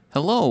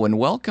Hello, and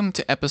welcome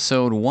to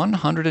episode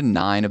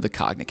 109 of the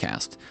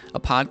Cognicast, a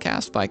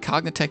podcast by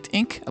Cognitect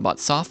Inc. about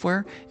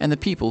software and the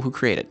people who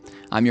create it.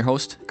 I'm your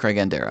host, Craig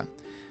Andera.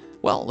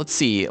 Well, let's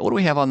see, what do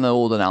we have on the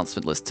old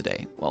announcement list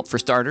today? Well, for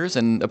starters,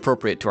 and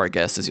appropriate to our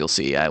guests, as you'll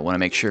see, I want to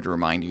make sure to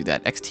remind you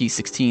that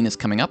XT16 is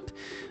coming up.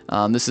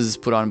 This is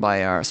put on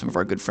by some of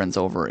our good friends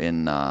over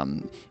in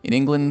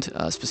England,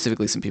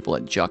 specifically some people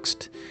at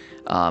Juxt.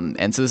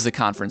 And so this is a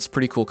conference,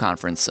 pretty cool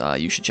conference.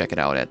 You should check it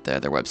out at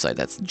their website.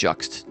 That's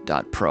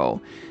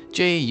juxt.pro,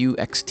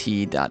 juxt.pro,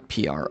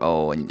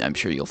 and I'm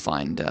sure you'll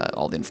find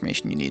all the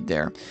information you need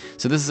there.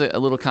 So this is a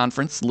little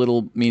conference,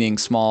 little meaning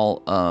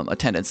small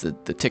attendance.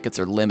 The tickets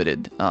are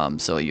limited,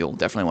 so you'll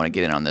definitely want to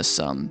get in on this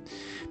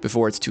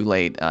before it's too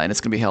late. And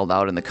it's going to be held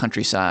out in the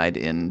countryside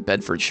in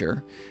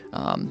Bedfordshire.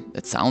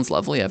 It sounds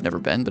lovely. I've never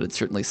been, but it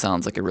certainly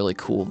sounds like a really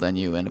cool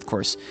venue. And of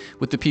course,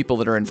 with the people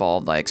that are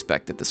involved, I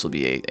expect that this will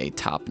be a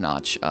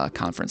top-notch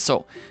conference.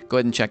 So go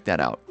ahead and check that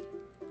out.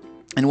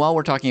 And while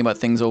we're talking about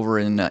things over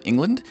in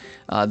England,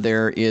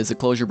 there is a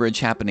Clojure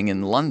Bridge happening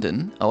in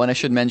London. Oh, and I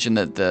should mention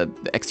that the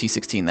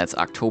XT16, that's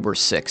October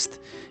 6th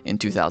in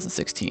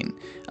 2016.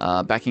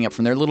 Backing up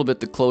from there a little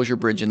bit, the Clojure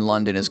Bridge in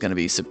London is going to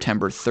be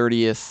September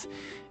 30th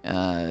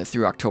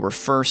through October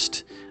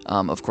 1st.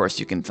 Of course,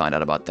 you can find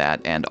out about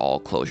that and all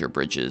Clojure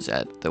Bridges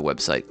at the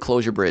website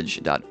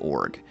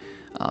clojurebridge.org.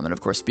 And of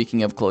course,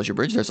 speaking of Clojure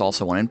Bridge, there's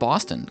also one in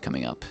Boston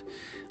coming up.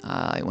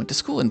 I went to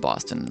school in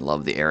Boston,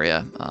 love the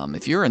area.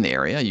 If you're in the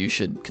area, you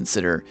should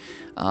consider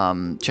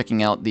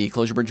checking out the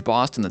Clojure Bridge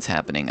Boston that's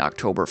happening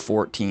October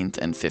 14th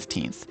and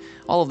 15th.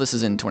 All of this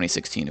is in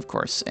 2016, of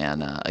course,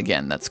 and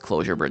again, that's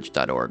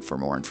clojurebridge.org for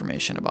more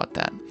information about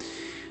that.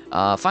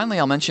 Finally,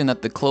 I'll mention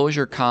that the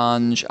Clojure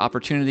Conj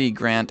Opportunity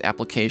Grant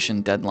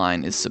application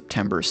deadline is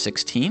September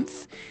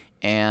 16th,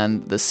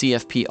 and the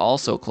CFP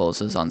also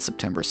closes on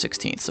September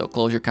 16th. So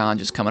Clojure Conj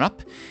is coming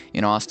up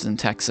in Austin,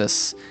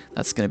 Texas.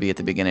 That's going to be at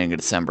the beginning of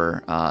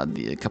December.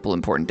 A couple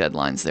important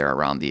deadlines there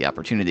around the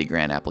Opportunity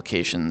Grant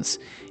applications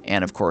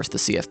and, of course, the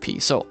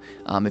CFP. So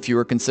if you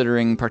were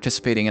considering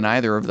participating in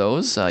either of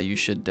those, you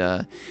should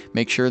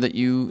make sure that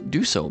you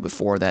do so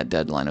before that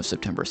deadline of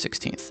September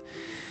 16th.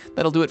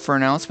 That'll do it for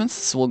announcements,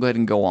 so we'll go ahead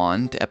and go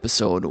on to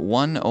episode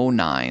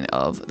 109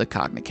 of the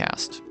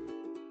Cognicast.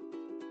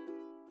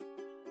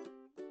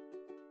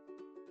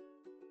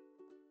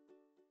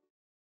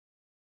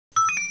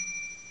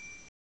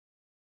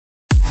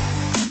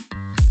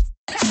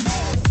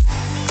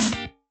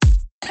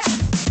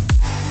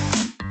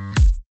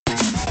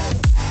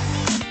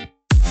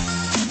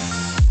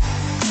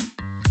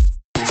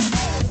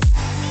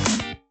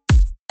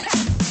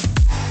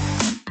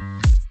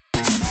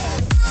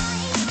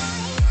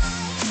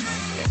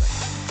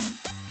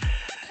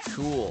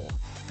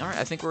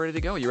 I think we're ready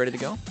to go. You ready to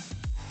go?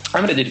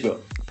 I'm ready to go.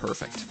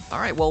 Perfect. All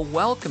right. Well,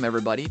 welcome,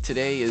 everybody.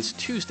 Today is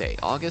Tuesday,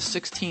 August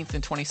 16th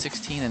in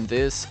 2016, and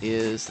this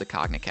is the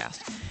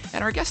Cognicast.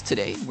 And our guest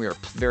today, we're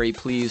very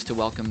pleased to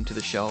welcome to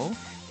the show,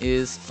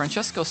 is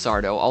Francesco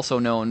Sardo, also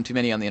known to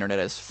many on the internet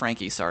as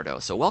Frankie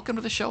Sardo. So welcome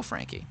to the show,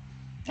 Frankie.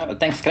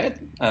 Thanks,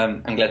 Craig.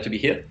 I'm glad to be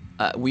here.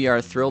 We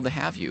are thrilled to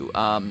have you,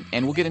 and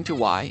we'll get into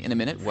why in a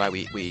minute, why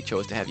we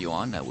chose to have you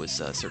on. That was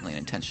certainly an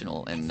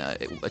intentional and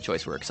a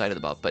choice we're excited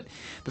about. But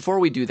before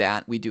we do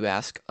that, we do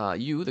ask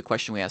you the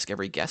question we ask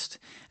every guest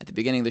at the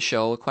beginning of the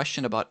show, a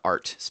question about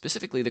art.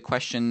 Specifically, the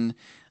question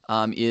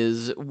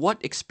is,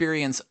 what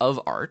experience of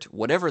art,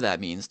 whatever that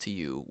means to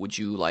you, would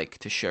you like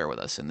to share with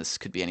us? And this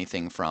could be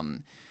anything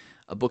from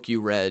a book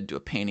you read to a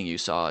painting you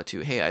saw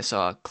to, hey, I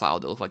saw a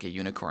cloud that looked like a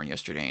unicorn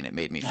yesterday and it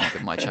made me think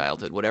of my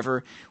childhood.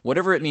 Whatever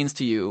it means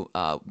to you,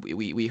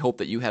 we hope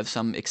that you have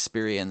some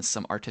experience,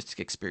 some artistic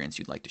experience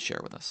you'd like to share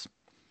with us.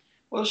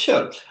 Well,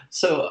 sure.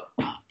 So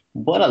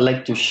what I'd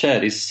like to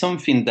share is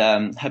something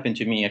that happened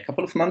to me a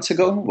couple of months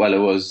ago while I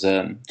was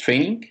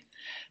training.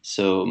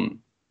 So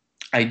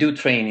I do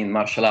train in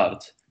martial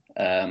art,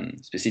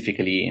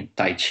 specifically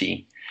Tai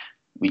Chi,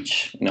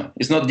 which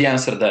is not the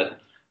answer that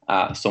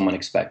someone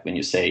expect when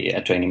you say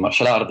training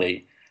martial art.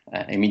 They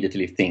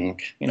immediately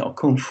think,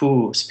 kung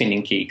fu,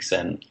 spinning kicks,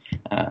 and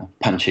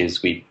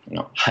punches with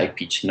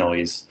high-pitched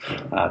noise,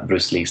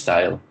 Bruce Lee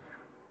style.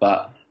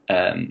 But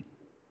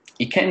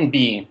it can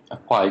be a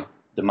quite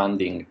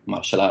demanding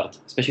martial art,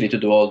 especially to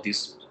do all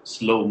these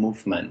slow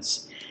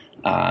movements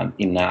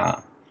in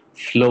a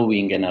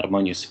flowing and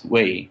harmonious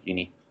way. You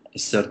need a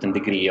certain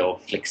degree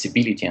of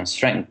flexibility and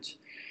strength.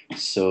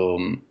 So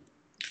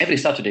every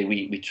Saturday,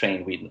 we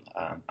train with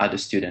other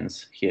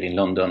students here in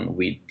London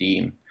with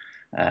the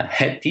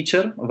head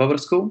teacher of our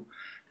school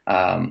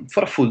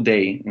for a full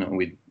day,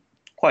 with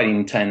quite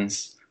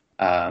intense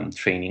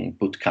training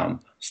boot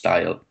camp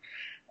style.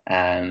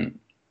 And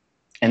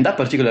that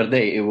particular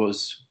day, it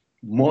was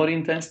more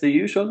intense than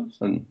usual.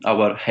 And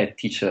our head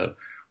teacher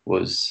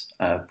was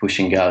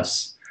pushing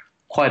us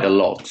quite a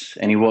lot,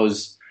 and it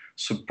was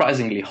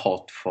surprisingly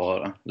hot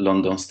for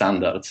London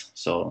standards.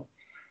 So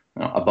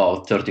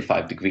about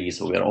 35 degrees,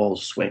 so we're all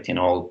sweating,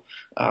 all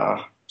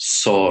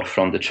sore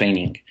from the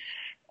training.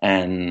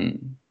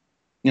 And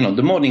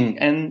the morning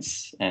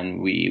ends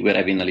and we're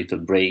having a little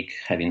break,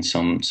 having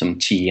some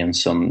tea and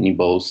some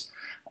nibbles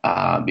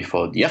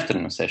before the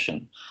afternoon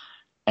session.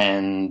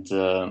 And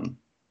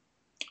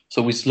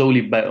so we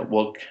slowly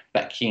walk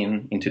back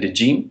into the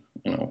gym,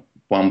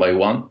 one by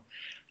one,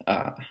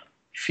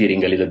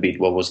 fearing a little bit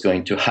what was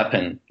going to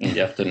happen in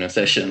the afternoon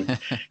session.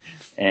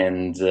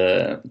 And,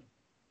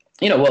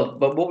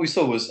 but what we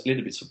saw was a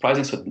little bit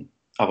surprising. So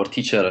our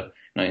teacher,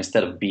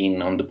 instead of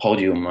being on the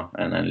podium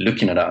and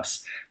looking at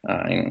us,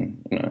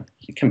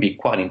 it can be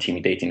quite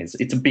intimidating.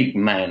 It's a big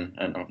man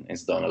and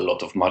he's done a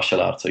lot of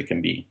martial arts, so it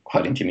can be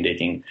quite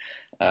intimidating.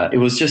 It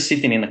was just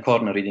sitting in a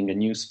corner reading a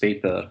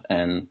newspaper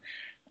and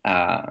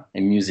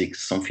music,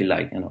 something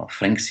like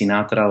Frank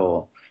Sinatra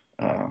or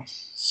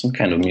some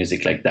kind of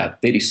music like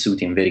that. Very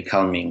soothing, very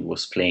calming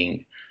was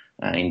playing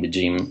in the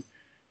gym.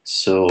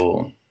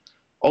 So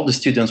all the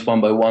students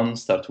one by one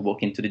start to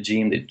walk into the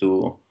gym. They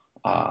do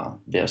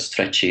their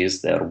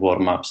stretches, their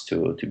warm-ups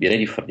to be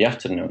ready for the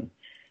afternoon.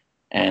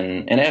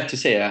 And I have to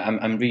say,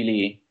 I'm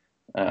really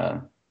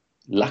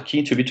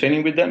lucky to be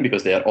training with them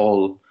because they are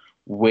all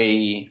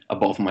way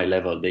above my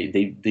level.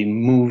 They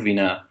move in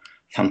a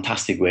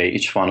fantastic way.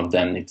 Each one of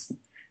them,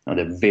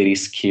 they're very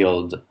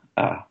skilled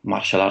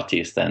martial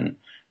artists, and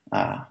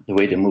the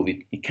way they move,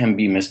 it can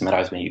be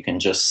mesmerizing when you can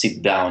just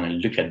sit down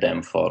and look at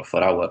them for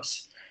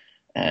hours.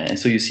 And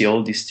so you see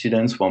all these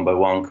students one by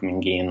one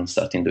coming in,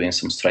 starting doing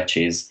some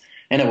stretches.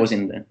 And I was at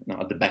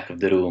the back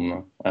of the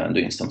room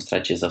doing some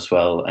stretches as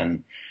well.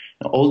 And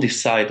all this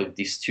side of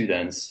these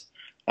students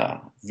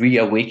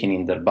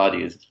reawakening their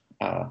bodies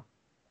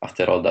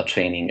after all that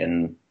training,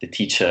 and the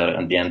teacher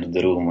at the end of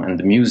the room, and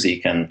the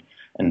music and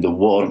the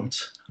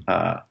warmth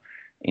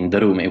in the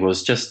room. It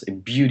was just a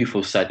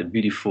beautiful sight, a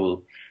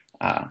beautiful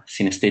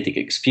synesthetic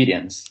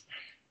experience.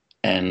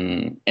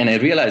 And I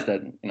realized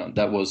that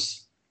that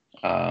was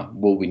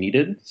what we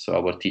needed. So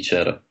our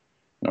teacher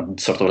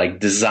sort of like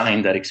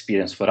designed that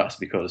experience for us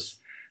because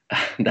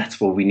that's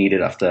what we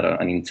needed after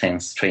an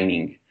intense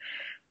training.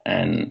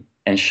 And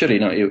sure,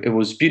 it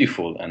was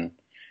beautiful, and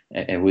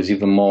it was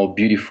even more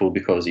beautiful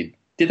because it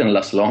didn't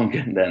last long.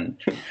 And then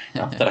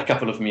after a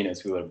couple of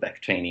minutes, we were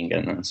back training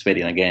and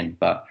sweating again.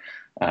 But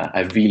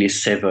I really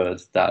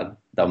savored that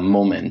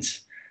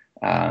moment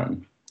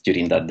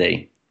during that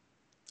day.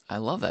 I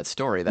love that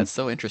story. That's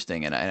so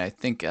interesting. And I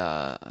think,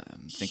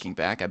 thinking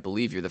back, I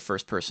believe you're the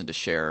first person to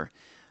share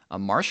a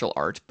martial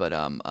art, but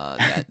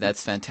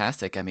that's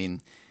fantastic. I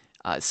mean,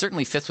 it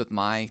certainly fits with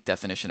my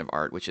definition of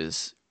art, which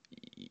is,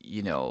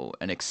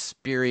 an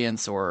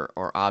experience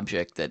or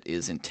object that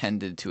is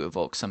intended to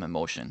evoke some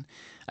emotion.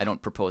 I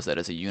don't propose that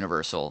as a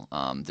universal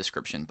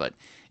description, but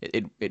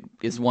it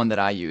is one that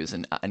I use,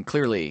 and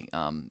clearly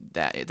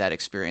that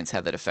experience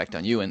had that effect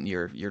on you, and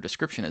your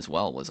description as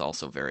well was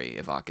also very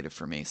evocative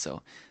for me.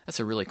 So that's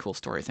a really cool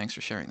story. Thanks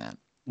for sharing that.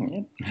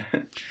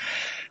 Yeah.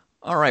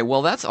 All right,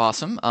 well that's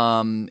awesome,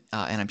 and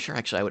I'm sure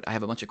actually I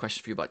have a bunch of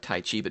questions for you about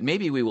Tai Chi, but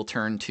maybe we will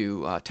turn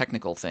to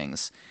technical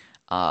things.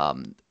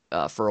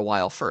 For a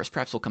while first.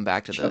 Perhaps we'll come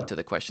back to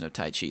the question of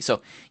Tai Chi.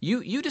 So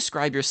you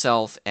describe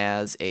yourself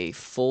as a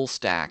full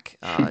stack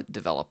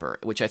developer,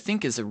 which I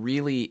think is a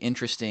really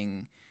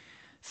interesting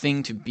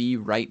thing to be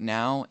right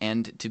now,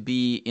 and to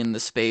be in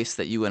the space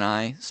that you and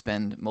I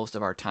spend most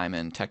of our time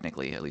in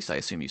technically. At least I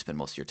assume you spend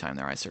most of your time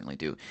there. I certainly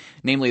do.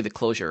 Namely the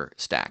Clojure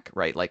stack,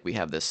 right? Like we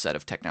have this set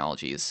of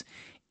technologies,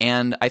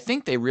 and I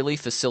think they really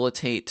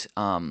facilitate,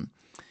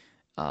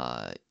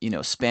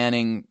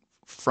 spanning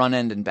front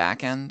end and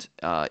back end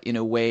in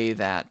a way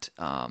that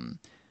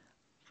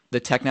the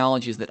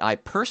technologies that I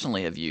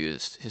personally have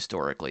used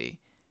historically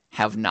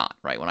have not,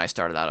 right? When I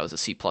started out, I was a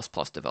C++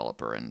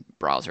 developer, and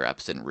browser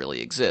apps didn't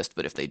really exist,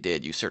 but if they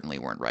did, you certainly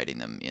weren't writing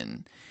them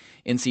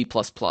in C++,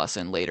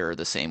 and later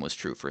the same was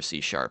true for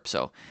C#.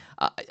 So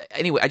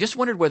anyway, I just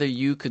wondered whether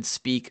you could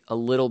speak a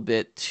little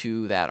bit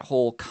to that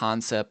whole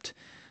concept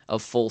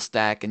of full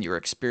stack and your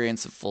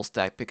experience of full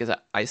stack, because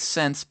I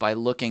sense by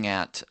looking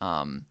at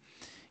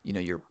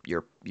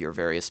your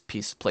various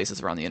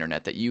places around the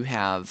internet that you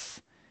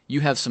have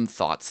some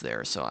thoughts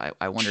there. So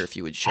I wonder if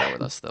you would share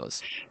with us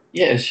those.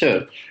 Yeah,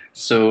 sure.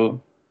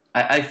 So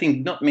I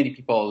think not many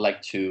people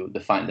like to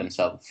define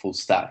themselves full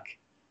stack,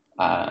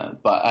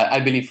 but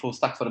I believe full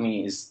stack for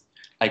me is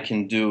I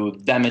can do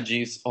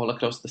damages all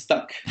across the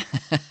stack.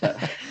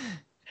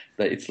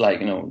 that it's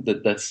like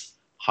that's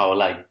how I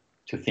like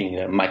to think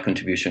that my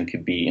contribution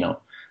could be.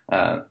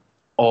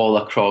 All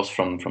across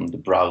from the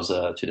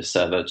browser to the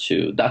server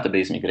to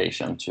database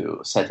migration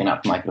to setting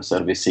up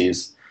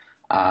microservices.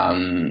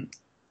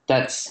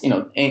 That's,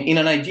 in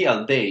an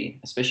ideal day,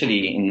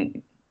 especially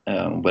in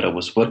where I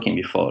was working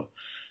before,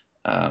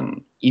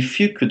 if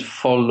you could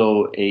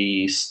follow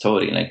a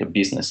story, like a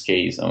business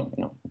case, or,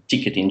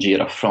 ticket in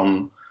Jira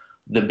from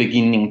the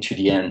beginning to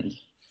the end.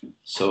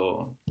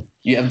 So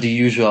you have the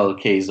usual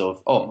case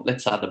of,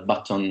 let's add a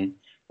button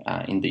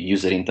in the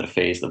user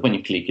interface that when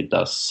you click, it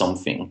does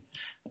something.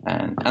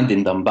 And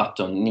then the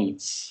button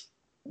needs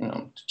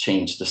to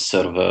change the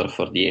server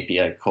for the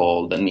API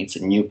call, then needs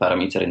a new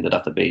parameter in the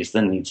database,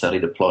 then needs a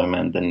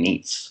redeployment, then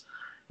needs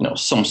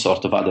some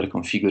sort of other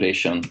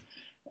configuration.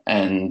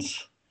 And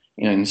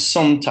in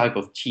some type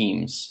of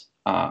teams,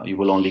 you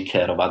will only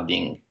care of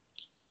adding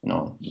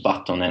the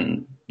button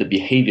and the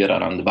behavior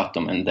around the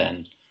button, and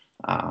then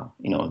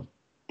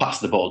pass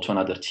the ball to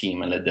another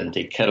team and let them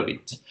take care of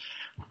it.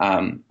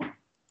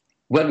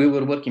 Where we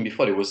were working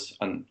before, it was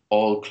an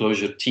all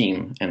Clojure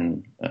team,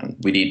 and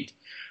we did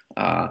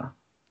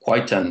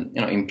quite an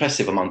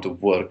impressive amount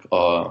of work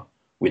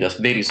with a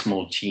very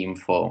small team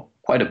for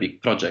quite a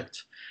big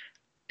project.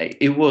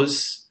 It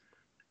was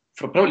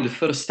probably the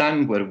first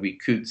time where we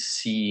could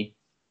see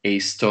a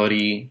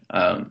story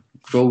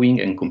growing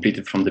and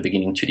completed from the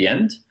beginning to the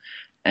end.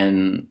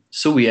 And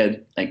so we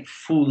had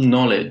full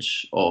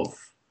knowledge of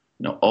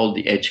all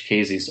the edge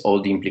cases,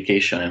 all the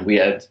implication, and we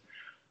had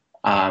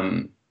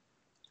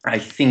I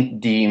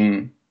think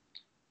the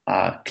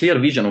clear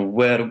vision of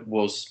where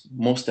was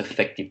most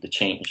effective the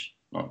change.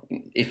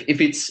 If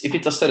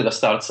it's a story that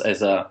starts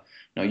as a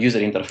user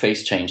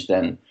interface change,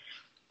 then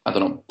I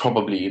don't know,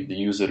 probably the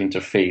user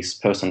interface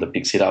person that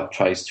picks it up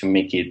tries to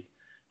make it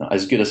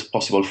as good as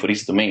possible for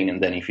his domain,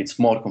 and then if it's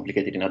more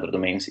complicated in other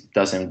domains, it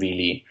doesn't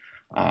really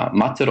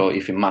matter, or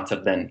if it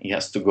matters, then he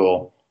has to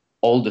go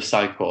all the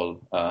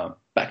cycle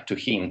back to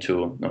him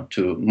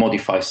to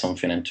modify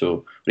something and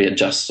to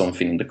readjust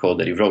something in the code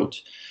that he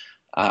wrote.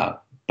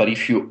 But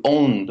if you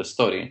own the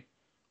story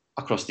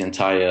across the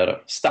entire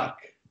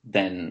stack,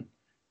 then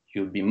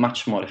you'll be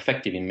much more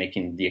effective in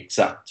making the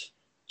exact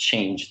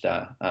change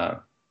that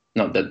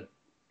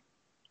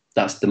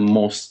that's the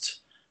most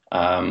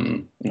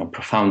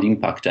profound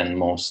impact and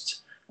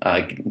most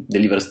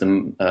delivers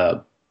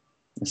the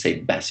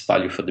best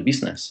value for the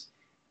business.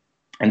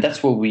 And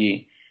that's what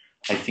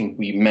I think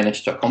we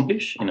managed to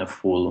accomplish in a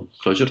full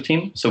Clojure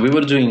team. So we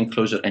were doing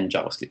Clojure and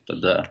JavaScript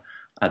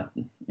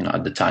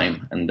at the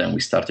time, and then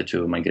we started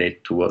to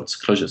migrate towards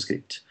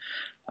ClojureScript.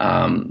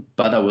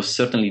 But that was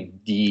certainly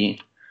the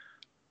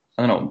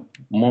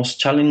most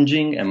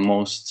challenging and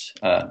most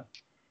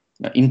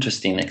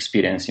interesting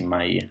experience in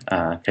my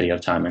career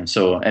time. And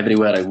so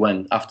everywhere I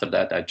went after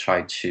that, I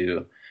tried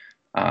to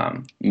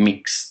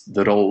mix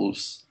the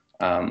roles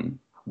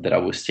that I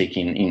was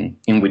taking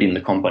in within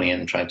the company,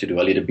 and try to do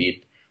a little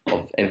bit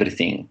of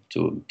everything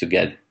to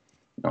get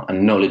a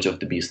knowledge of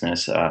the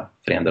business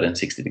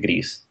 360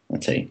 degrees,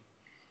 let's say.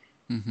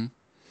 Mm-hmm.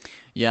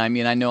 Yeah, I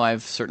mean, I know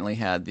I've certainly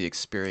had the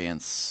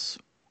experience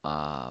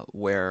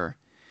where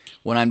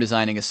when I'm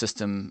designing a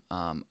system,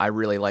 I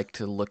really like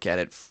to look at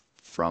it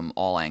from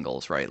all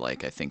angles, right?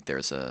 Like I think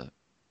there's a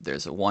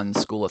one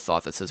school of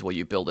thought that says, well,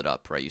 you build it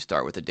up, right? You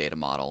start with a data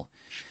model,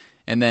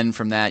 and then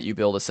from that you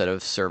build a set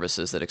of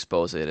services that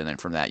expose it, and then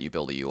from that you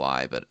build a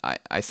UI. But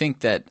I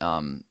think that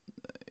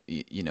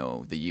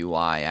the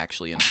UI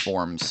actually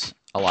informs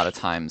a lot of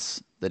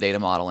times the data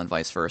model and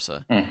vice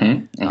versa.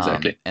 Mm-hmm,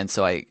 exactly. And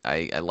so I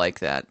like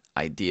that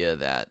idea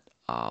that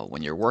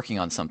when you're working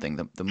on something,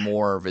 the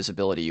more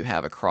visibility you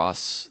have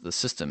across the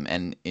system,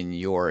 and in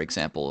your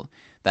example,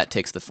 that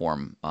takes the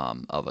form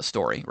of a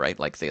story, right?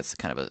 Like it's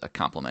kind of a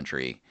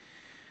complementary,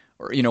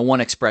 or one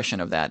expression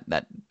of that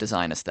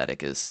design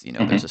aesthetic is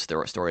mm-hmm. There's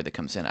a story that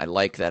comes in. I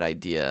like that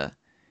idea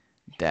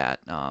that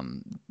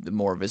the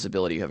more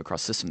visibility you have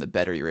across the system, the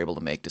better you're able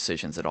to make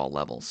decisions at all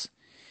levels.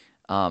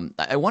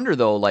 I wonder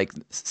though, like,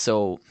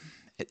 so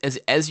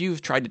as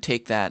you've tried to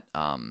take that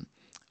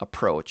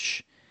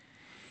approach,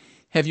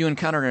 have you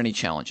encountered any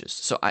challenges?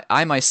 So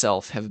I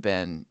myself have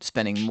been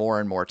spending more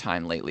and more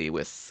time lately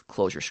with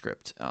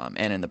ClojureScript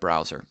and in the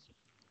browser,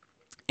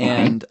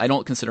 and I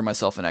don't consider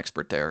myself an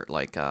expert there.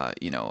 Like, I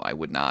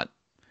would not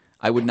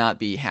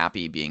be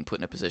happy being put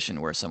in a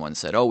position where someone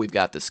said, "Oh, we've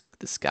got this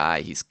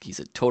guy. He's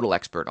a total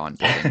expert on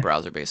building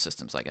browser-based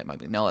systems." Like, I might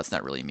be, no, that's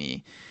not really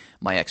me.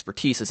 My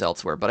expertise is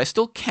elsewhere, but I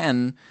still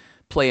can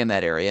play in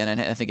that area,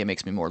 and I think it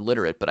makes me more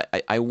literate.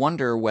 But I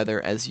wonder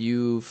whether, as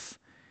you've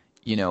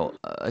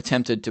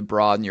attempted to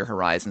broaden your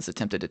horizons,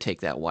 attempted to take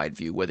that wide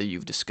view, whether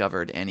you've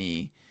discovered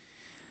any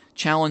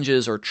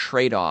challenges or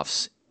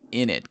trade-offs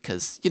in it.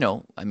 Because,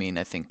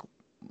 I think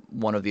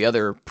one of the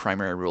other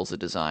primary rules of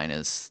design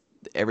is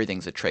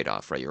everything's a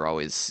trade-off, right? You're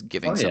always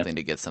giving something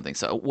to get something.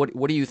 So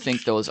what do you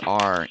think those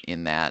are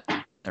in that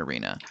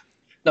arena?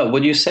 No,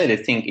 what you said, I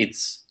think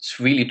it's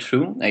really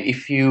true. Like,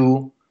 if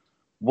you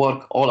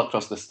work all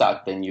across the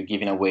stack, then you're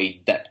giving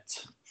away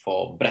depth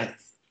for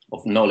breadth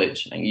of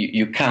knowledge. And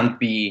you can't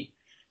be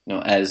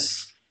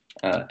as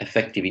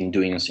effective in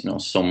doing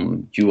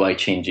some UI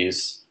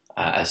changes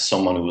as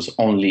someone who's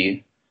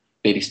only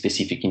very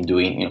specific in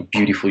doing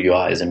beautiful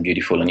UIs and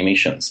beautiful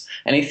animations.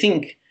 And I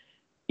think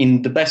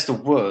in the best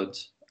of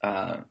worlds,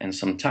 and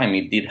sometime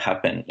it did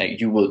happen, like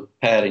you will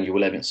pair and you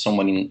will have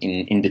someone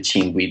in the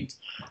team with,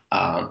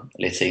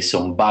 let's say,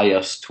 some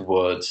bias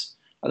towards,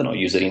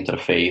 user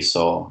interface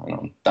or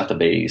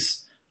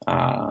database,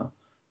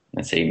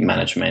 let's say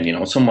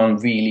management, someone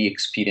really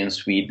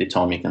experienced with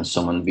Datomic and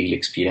someone really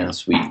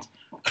experienced with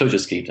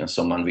ClojureScript and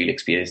someone really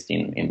experienced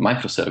in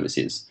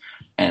microservices.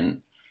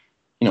 And,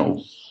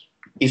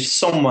 if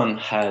someone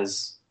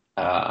has,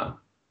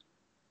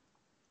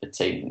 let's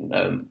say,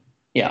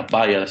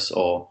 bias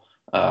or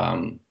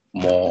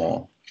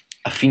more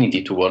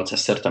affinity towards a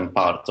certain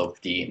part of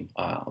the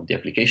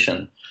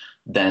application,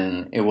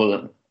 then it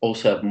will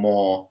also have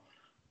more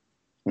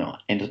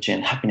energy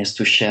and happiness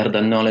to share the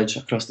knowledge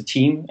across the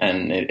team,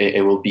 and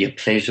it will be a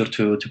pleasure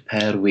to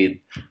pair with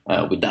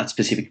that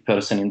specific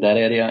person in that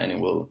area, and it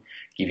will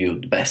give you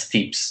the best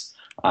tips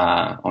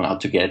on how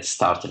to get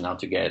started and how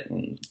to get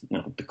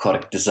the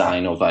correct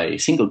design of a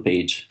single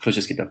page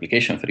ClojureScript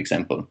application, for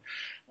example.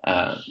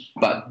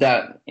 But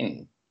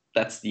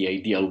that's the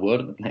ideal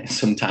world.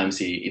 Sometimes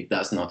it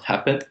does not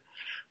happen,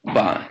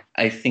 but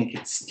I think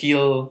it's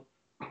still,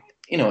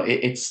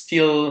 it's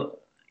still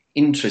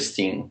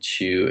interesting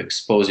to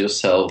expose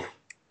yourself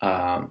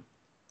to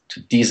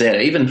this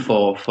area, even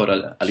for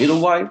a little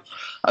while.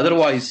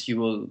 Otherwise, you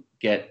will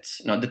get,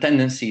 the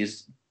tendency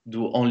is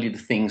do only the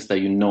things that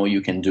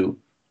you can do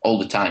all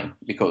the time,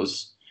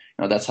 because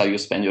that's how you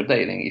spend your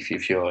day. And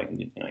if you're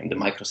in the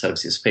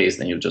microservices space,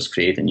 then you just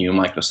create a new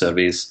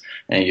microservice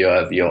and you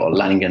have your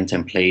Langen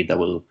template that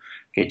will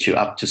get you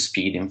up to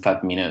speed in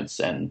 5 minutes,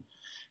 and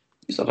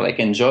you sort of like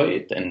enjoy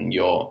it, and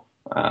you're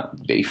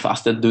very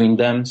fast at doing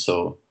them.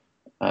 So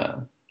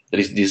there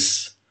is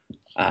this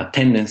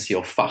tendency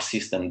of fast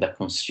systems that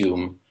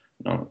consume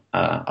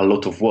a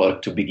lot of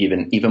work to be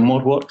given even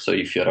more work. So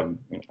if you're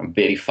a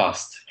very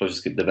fast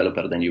ClojureScript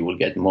developer, then you will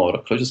get more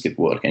ClojureScript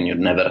work, and you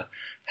never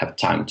have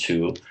time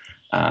to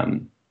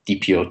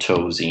dip your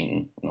toes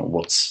in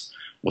what's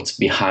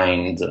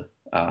behind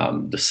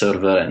the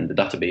server and the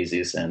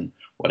databases and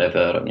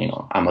whatever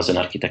Amazon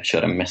architecture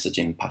and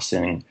messaging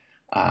passing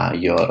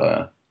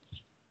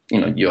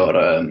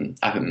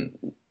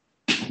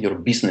your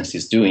business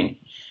is doing.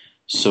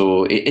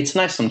 So it's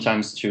nice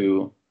sometimes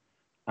to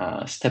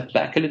step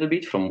back a little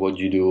bit from what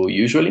you do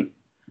usually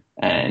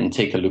and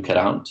take a look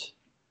around.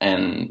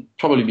 And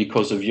probably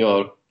because of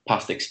your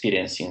past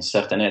experience in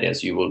certain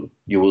areas, you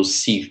will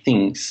see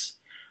things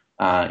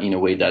in a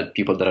way that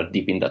people that are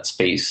deep in that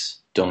space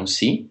don't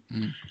see.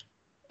 Mm.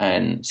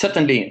 And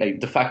certainly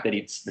the fact that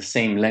it's the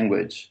same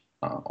language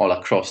all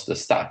across the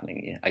stack,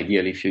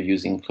 ideally if you're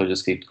using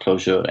ClojureScript,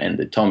 Clojure, and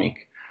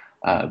Atomic,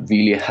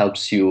 really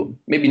helps you,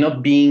 maybe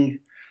not being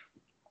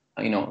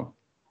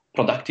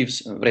productive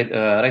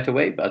right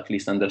away, but at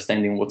least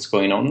understanding what's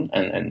going on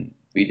and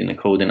reading the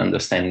code and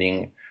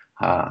understanding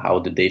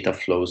how the data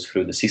flows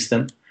through the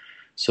system.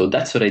 So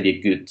that's already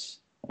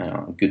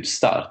a good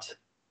start.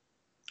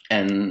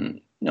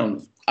 And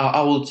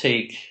I will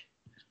take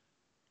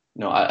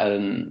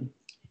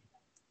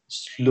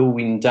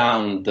slowing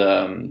down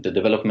the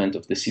development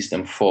of the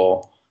system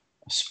for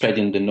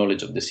spreading the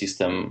knowledge of the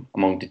system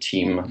among the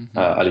team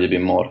a little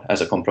bit more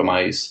as a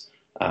compromise,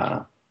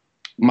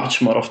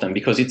 much more often,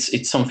 because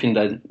it's something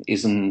that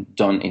isn't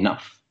done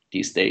enough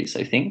these days,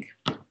 I think.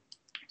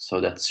 So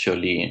that's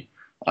surely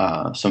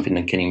something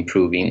that can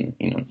improve in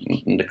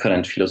the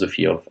current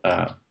philosophy of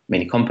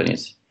many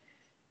companies.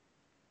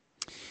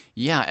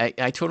 Yeah,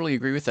 I totally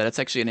agree with that. It's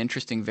actually an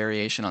interesting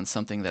variation on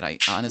something that I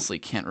honestly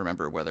can't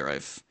remember whether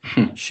I've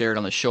shared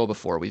on the show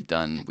before. We've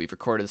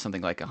recorded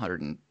something like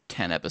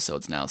 110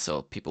 episodes now,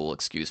 so people will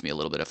excuse me a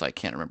little bit if I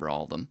can't remember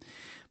all of them.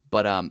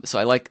 But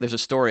so there's a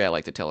story I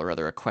like to tell, or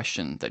rather a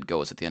question that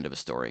goes at the end of a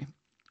story.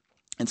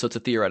 And so it's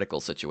a theoretical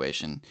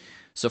situation.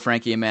 So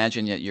Frankie,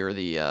 imagine that you're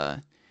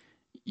the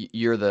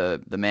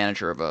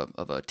manager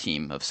of a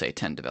team of say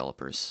 10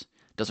 developers.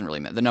 Doesn't really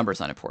matter. The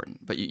number's not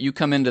important. But you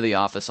come into the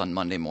office on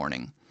Monday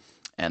morning,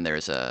 and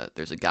there's a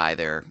guy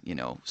there,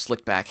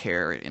 slick back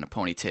hair in a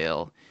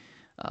ponytail,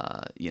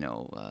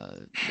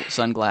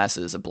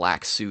 sunglasses, a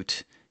black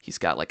suit. He's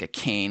got like a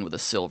cane with a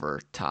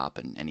silver top,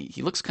 and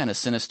he looks kind of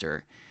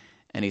sinister.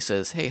 And he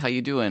says, "Hey, how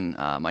you doing?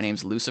 My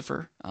name's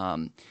Lucifer.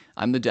 I'm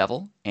the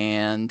devil,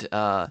 and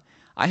I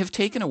have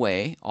taken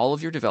away all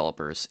of your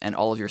developers and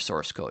all of your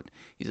source code."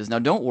 He says, "Now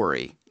don't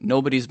worry,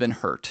 nobody's been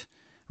hurt,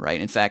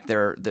 right? In fact,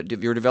 your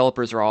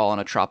developers are all on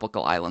a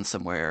tropical island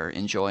somewhere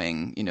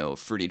enjoying,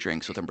 fruity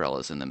drinks with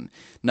umbrellas in them.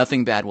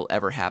 Nothing bad will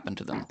ever happen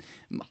to them.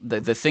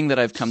 The thing that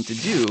I've come to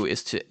do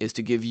is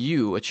to give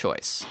you a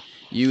choice,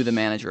 you, the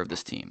manager of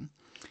this team.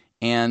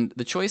 And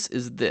the choice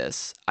is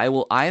this: I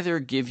will either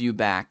give you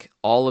back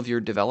all of your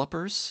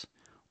developers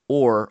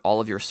or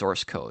all of your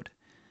source code.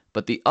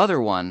 But the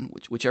other one,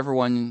 whichever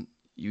one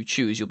you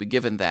choose, you'll be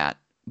given that,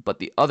 but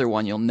the other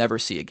one you'll never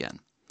see again."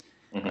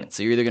 Mm-hmm.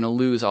 So you're either going to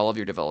lose all of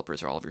your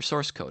developers or all of your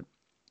source code.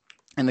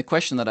 And the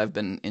question that I've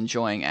been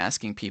enjoying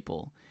asking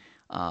people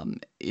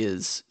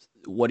is,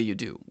 what do you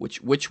do?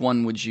 Which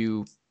one would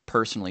you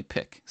personally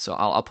pick? So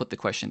I'll put the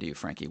question to you,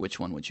 Frankie. Which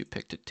one would you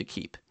pick to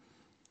keep?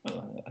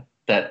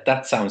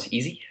 That sounds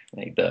easy,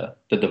 like the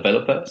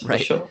developers, right?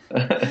 For sure.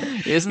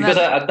 Isn't because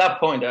that... at that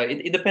point,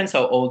 it depends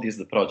how old is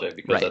the project.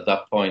 Because at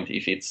that point,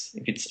 if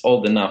it's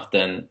old enough,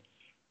 then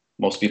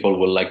most people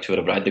will like to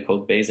rewrite the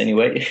code base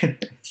anyway.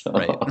 So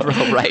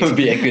right. It would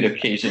be a good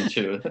occasion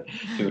to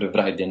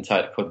rewrite the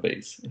entire code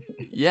base.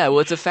 Yeah, well,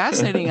 it's a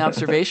fascinating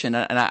observation,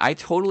 and I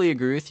totally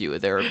agree with you.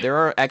 There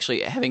are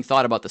actually, having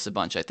thought about this a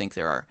bunch, I think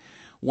there are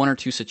one or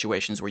two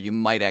situations where you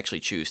might actually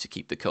choose to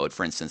keep the code.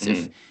 For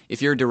instance,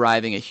 if you're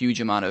deriving a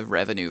huge amount of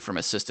revenue from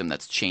a system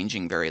that's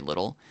changing very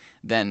little,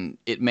 then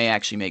it may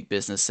actually make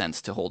business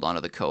sense to hold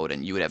onto the code,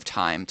 and you would have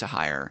time to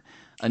hire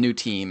a new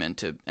team and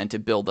to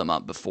build them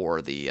up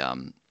before the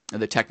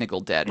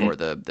technical debt or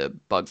the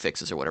bug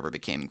fixes or whatever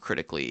became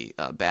critically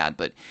bad.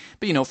 But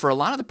for a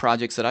lot of the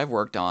projects that I've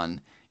worked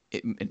on,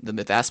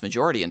 the vast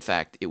majority, in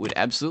fact, it would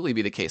absolutely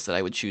be the case that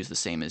I would choose the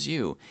same as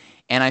you.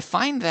 And I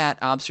find that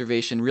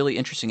observation really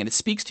interesting, and it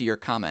speaks to your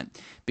comment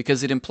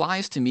because it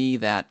implies to me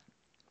that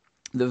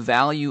the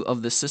value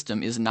of the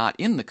system is not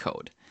in the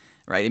code,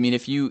 right? I mean,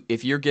 if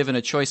you're given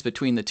a choice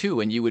between the two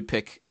and you would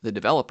pick the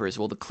developers,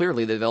 well,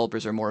 clearly the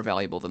developers are more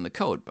valuable than the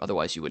code.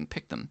 Otherwise, you wouldn't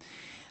pick them.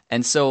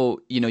 And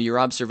so, your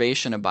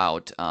observation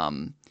about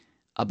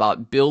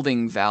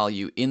building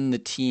value in the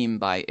team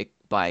by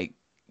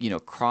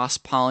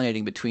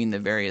cross-pollinating between the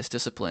various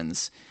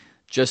disciplines,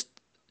 just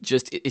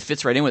it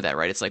fits right in with that,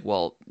 right? It's like,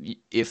 well,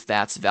 if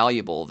that's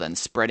valuable, then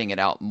spreading it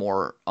out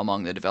more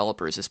among the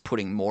developers is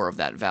putting more of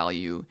that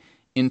value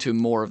into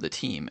more of the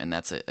team, and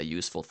that's a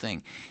useful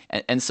thing.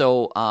 And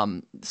so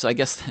I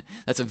guess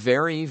that's a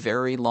very,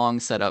 very long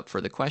setup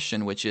for the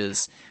question, which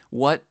is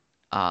what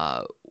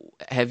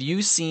have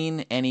you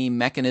seen any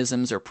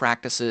mechanisms or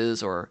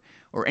practices or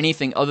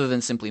anything other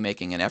than simply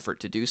making an effort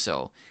to do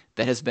so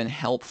that has been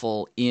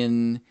helpful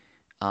in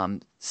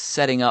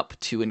setting up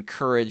to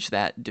encourage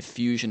that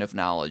diffusion of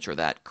knowledge or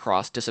that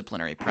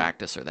cross-disciplinary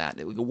practice or that?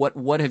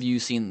 What have you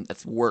seen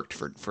that's worked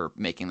for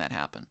making that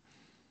happen?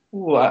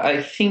 Well,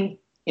 I think,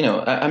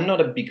 I'm not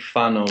a big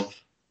fan of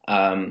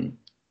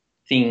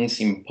things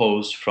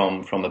imposed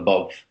from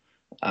above.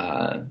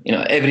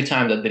 Every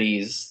time that there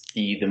is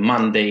the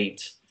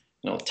mandate,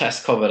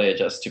 test coverage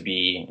has to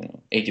be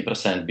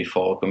 80%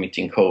 before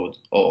committing code,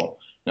 or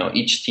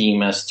each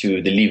team has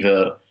to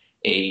deliver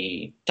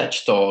a tech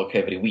talk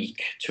every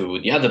week to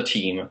the other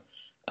team.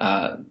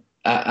 I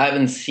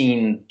haven't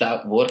seen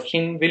that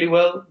working really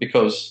well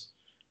because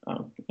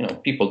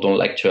people don't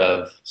like to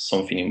have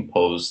something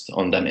imposed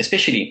on them,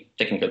 especially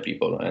technical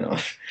people. I know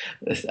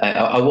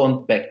I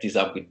won't back this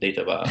up with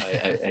data, but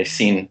I've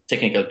seen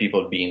technical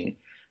people being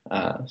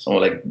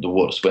somewhat like the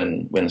worst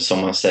when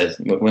someone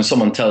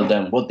tells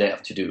them what they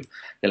have to do.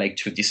 They like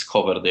to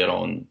discover their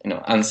own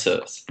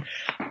answers.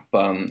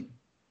 But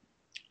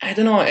I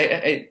don't know.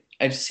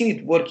 I've seen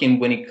it working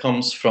when it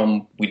comes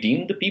from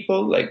within the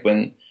people, like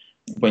when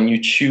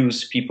you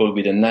choose people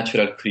with a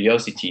natural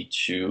curiosity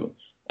to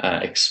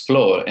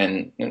explore.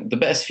 And the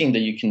best thing that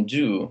you can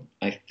do,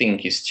 I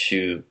think, is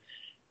to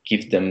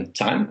give them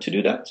time to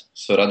do that.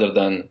 So rather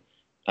than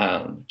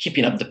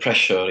keeping up the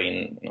pressure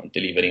in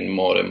delivering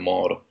more and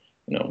more,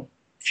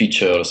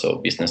 features or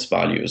business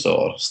values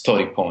or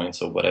story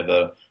points or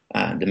whatever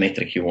the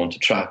metric you want to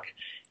track,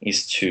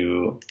 is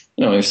to,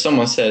 if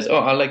someone says, oh,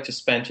 I'd like to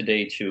spend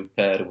today to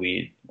pair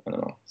with,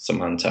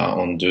 Samantha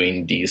on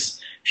doing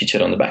this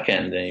feature on the back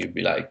end, then you'd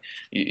be like,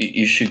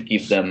 you should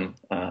give them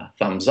a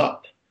thumbs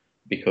up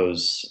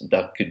because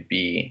that could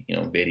be,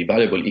 very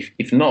valuable.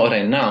 If not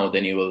right now,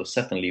 then it will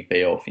certainly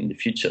pay off in the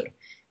future.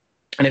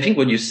 And I think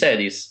what you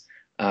said is,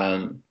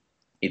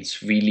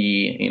 it's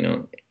really,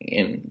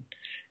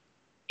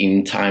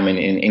 in time and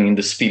in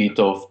the spirit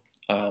of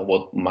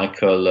what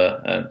Michael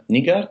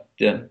Nygaard,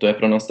 do I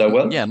pronounce that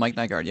well? Yeah, Mike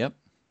Nygaard, yep.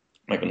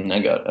 Michael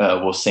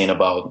Nygaard was saying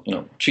about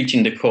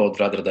treating the code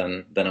rather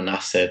than an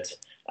asset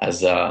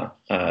as a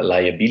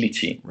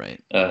liability.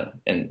 Right.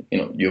 And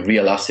your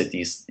real asset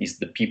is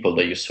the people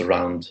that you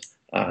surround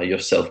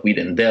yourself with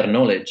and their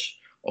knowledge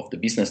of the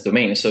business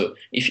domain. So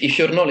if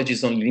your knowledge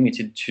is only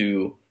limited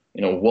to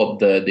what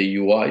the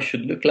UI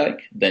should look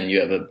like, then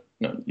you have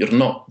you're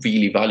not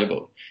really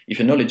valuable. If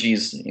your knowledge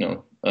is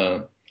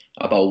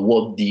about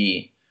what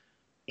the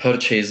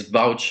purchase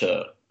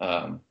voucher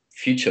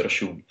feature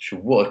should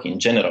work in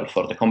general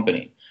for the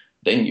company,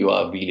 then you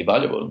are really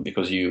valuable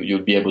because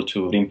you'll be able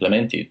to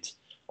implement it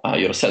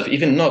yourself,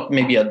 even not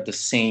maybe at the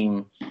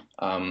same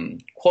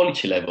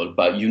quality level,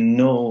 but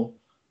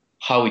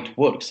how it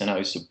works and how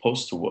it's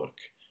supposed to work.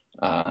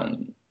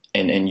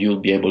 And you'll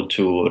be able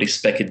to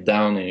respec it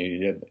down,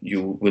 and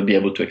you will be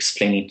able to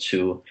explain it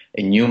to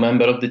a new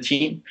member of the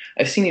team.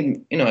 I've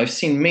seen it, I've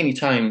seen many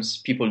times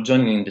people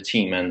joining the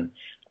team and,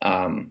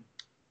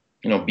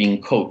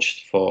 being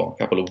coached for a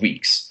couple of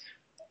weeks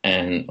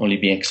and only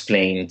being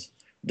explained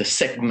the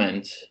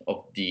segment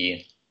of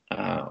the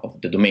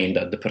domain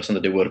that the person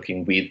that they're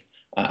working with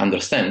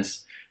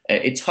understands.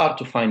 It's hard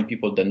to find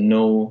people that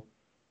know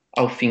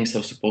how things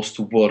are supposed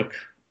to work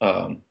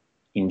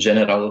in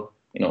general,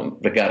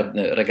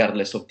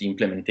 regardless of the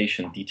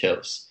implementation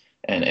details,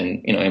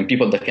 and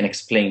people that can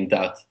explain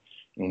that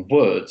in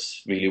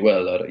words really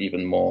well are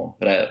even more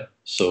rare.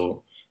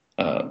 So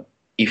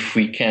if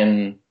we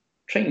can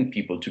train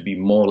people to be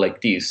more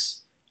like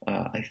this,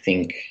 I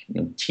think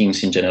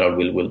teams in general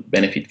will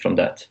benefit from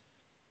that.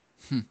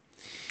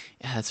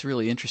 Yeah, that's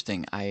really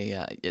interesting.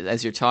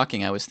 As you're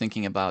talking, I was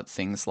thinking about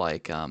things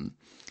like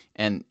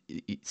And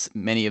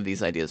many of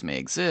these ideas may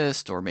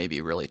exist or may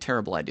be really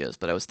terrible ideas,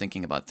 but I was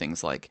thinking about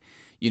things like,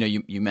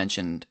 you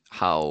mentioned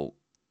how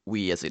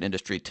we as an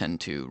industry tend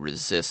to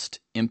resist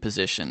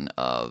imposition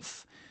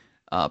of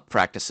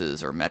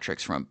practices or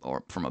metrics from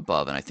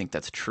above, and I think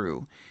that's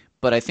true.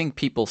 But I think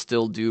people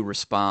still do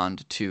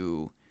respond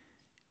to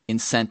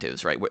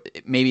incentives, right?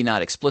 Maybe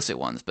not explicit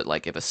ones, but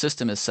like if a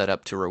system is set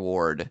up to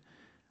reward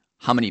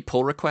how many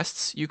pull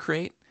requests you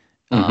create,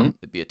 Hmm.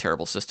 it'd be a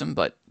terrible system,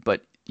 but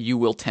you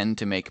will tend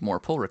to make more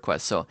pull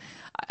requests. So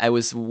I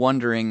was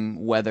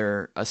wondering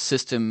whether a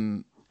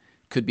system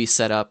could be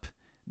set up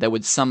that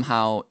would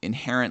somehow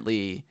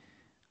inherently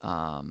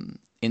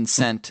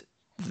incent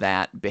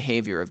that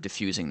behavior of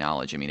diffusing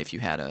knowledge. I mean, if you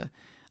had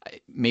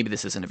maybe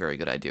this isn't a very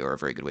good idea or a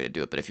very good way to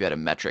do it, but if you had a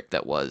metric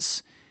that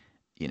was,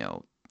 you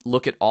know,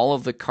 look at all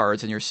of the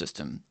cards in your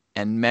system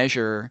and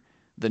measure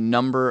the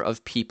number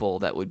of people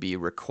that would be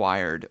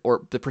required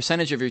or the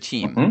percentage of your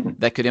team Hmm.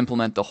 that could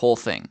implement the whole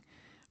thing,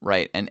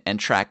 right? And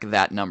track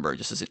that number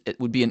just as it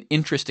would be an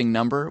interesting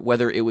number.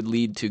 Whether it would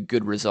lead to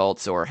good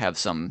results or have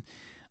some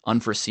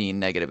unforeseen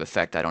negative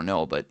effect, I don't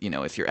know. But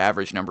if your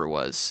average number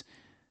was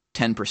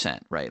 10%,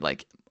 right?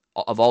 Like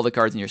of all the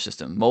cards in your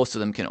system, most of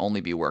them can only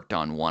be worked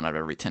on one out of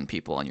every 10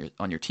 people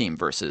on your team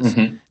versus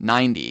Hmm.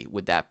 90.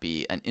 Would that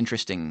be an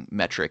interesting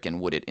metric, and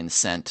would it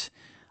incent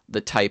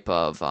the type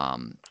of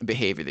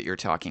behavior that you're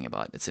talking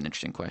about? It's an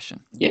interesting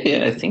question. Yeah,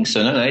 yeah, I think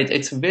so. No, no,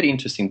 it's a very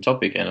interesting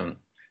topic, and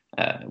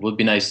it would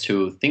be nice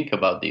to think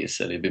about this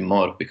a little bit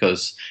more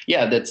because,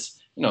 yeah, that's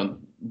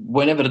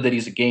whenever there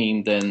is a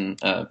game, then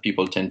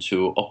people tend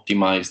to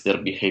optimize their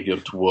behavior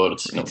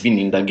towards Right.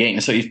 winning that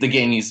game. So if the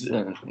game is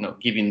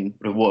giving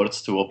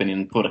rewards to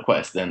opening pull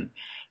requests, then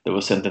there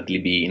will certainly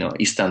be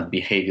instant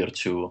behavior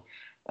to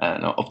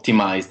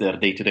optimize their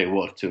day-to-day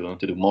work to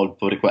do more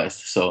pull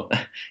requests. So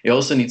it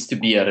also needs to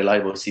be a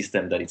reliable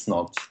system that it's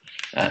not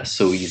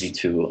so easy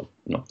to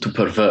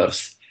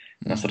perverse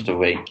in a sort Mm-hmm. of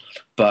way.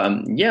 But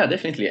yeah,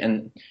 definitely,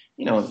 and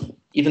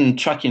even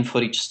tracking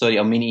for each story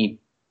how many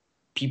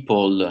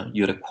people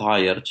you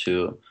require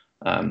to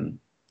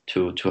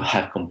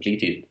have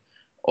completed,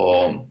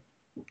 or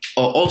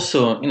or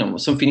also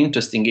something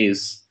interesting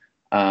is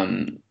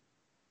um,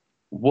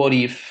 what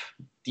if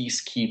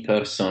this key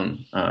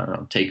person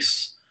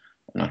takes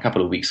a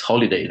couple of weeks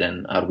holiday,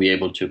 then are we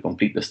able to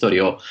complete the story?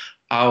 Or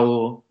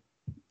how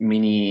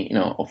many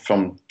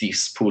from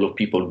this pool of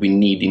people we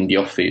need in the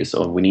office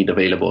or we need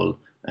available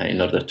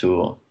in order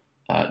to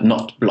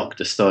not block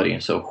the story?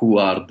 So who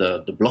are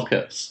the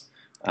blockers,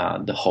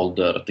 the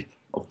holder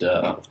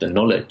of the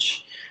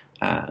knowledge?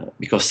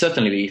 Because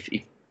certainly if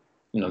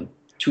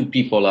two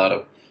people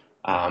are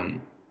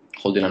um,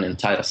 holding an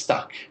entire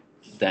stack,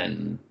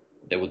 then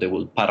they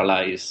will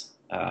paralyze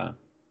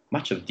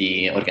much of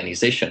the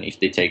organization if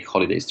they take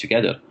holidays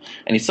together.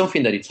 And it's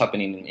something that it's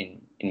happening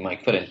in my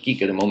current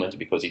gig at the moment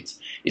because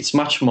it's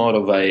much more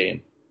of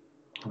a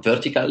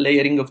vertical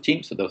layering of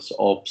teams. So there's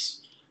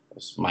ops,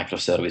 there's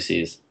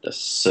microservices, there's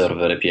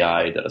server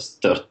API, there's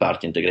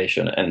third-party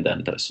integration, and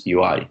then there's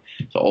UI.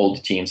 So all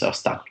the teams are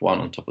stacked one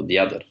on top of the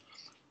other,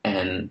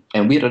 and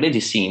we're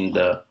already seeing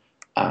the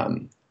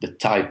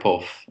type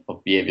of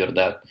behavior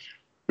that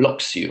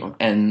blocks you.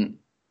 And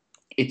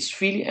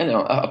it's really,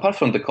 apart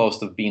from the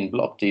cost of being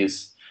blocked,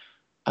 is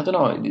I don't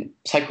know,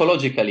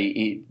 psychologically,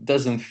 it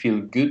doesn't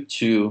feel good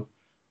to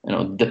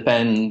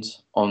depend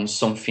on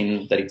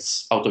something that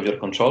it's out of your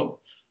control.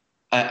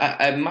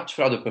 I much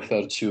rather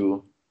prefer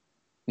to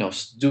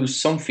do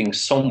something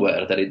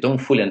somewhere that I don't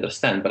fully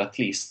understand, but at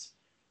least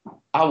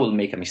I will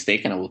make a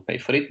mistake and I will pay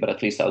for it, but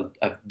at least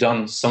I've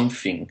done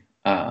something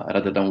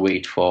rather than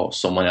wait for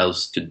someone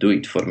else to do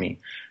it for me.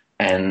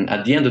 And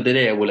at the end of the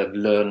day, I will have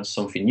learned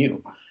something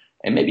new.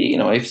 And maybe,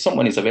 if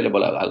someone is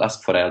available, I'll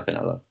ask for help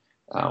and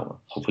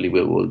hopefully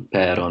we will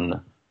pair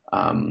on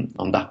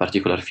that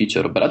particular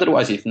feature. But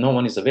otherwise, if no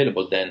one is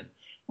available, then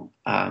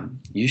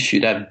you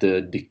should have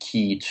the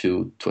key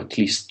to at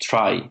least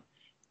try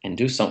and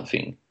do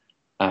something.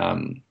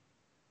 Um,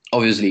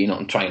 Obviously,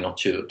 try not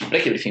to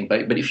break everything.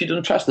 But if you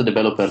don't trust the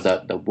developer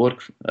that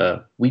work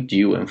with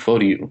you and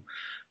for you,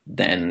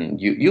 then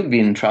you'll be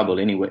in trouble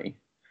anyway.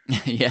 So,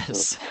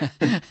 Yes.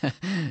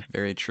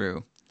 Very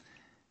true.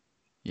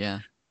 Yeah.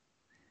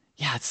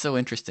 Yeah, it's so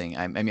interesting.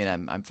 I mean,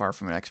 I'm far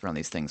from an expert on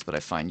these things, but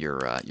I find your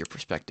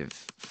perspective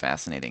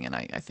fascinating, and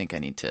I think I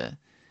need to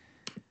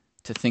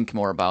think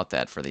more about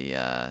that for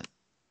the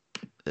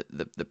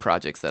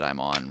projects that I'm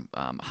on.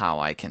 How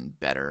I can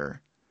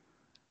better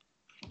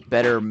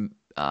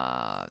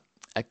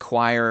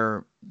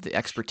acquire the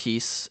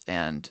expertise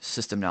and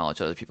system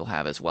knowledge other people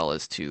have, as well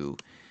as to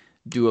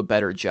do a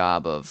better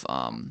job of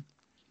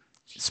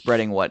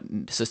spreading what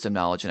system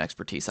knowledge and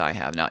expertise I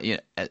have. Now,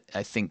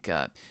 I think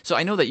so.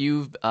 I know that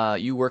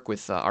you work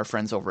with our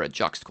friends over at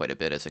Juxt quite a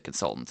bit as a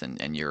consultant,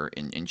 and you're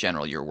in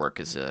general your work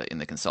is in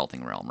the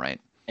consulting realm, right?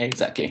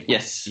 exactly.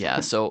 Yes. Yeah.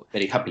 So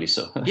Very happily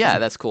so. yeah,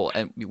 that's cool,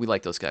 and we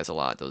like those guys a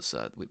lot. Those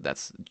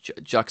that's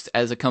Juxt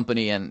as a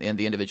company, and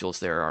the individuals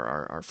there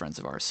are friends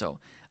of ours. So,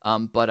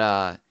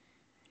 but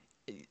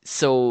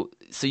so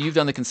so you've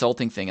done the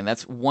consulting thing, and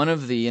that's one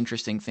of the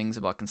interesting things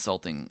about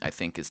consulting, I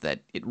think, is that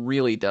it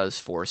really does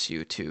force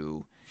you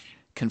to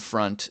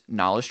confront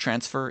knowledge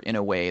transfer in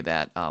a way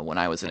that when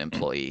I was an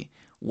employee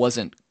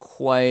wasn't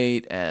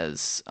quite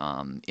as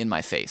in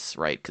my face,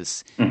 right?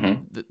 Because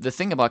Hmm. the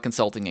thing about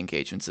consulting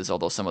engagements is,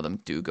 although some of them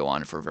do go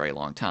on for a very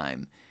long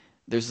time,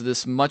 there's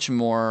this much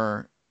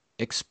more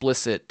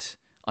explicit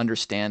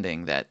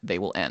understanding that they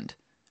will end.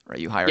 Right?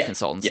 You hire Yeah,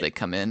 consultants, yeah. they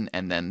come in,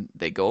 and then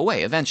they go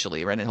away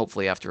eventually, right? And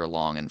hopefully after a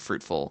long and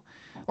fruitful,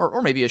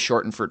 or maybe a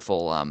short and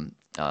fruitful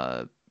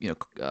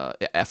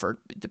effort.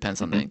 It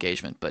depends on the Hmm.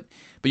 engagement, but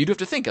you do have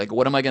to think like,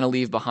 what am I going to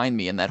leave behind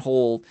me? And that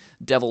whole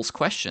devil's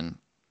question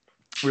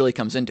really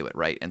comes into it,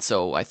 right? And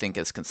so I think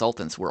as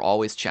consultants, we're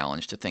always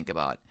challenged to think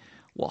about,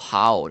 well,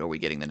 how are we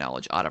getting the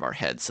knowledge out of our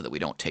heads so that we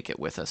don't take it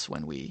with us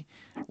when we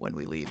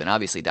leave? And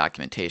obviously,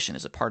 documentation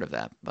is a part of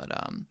that, but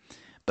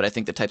I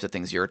think the types of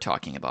things you're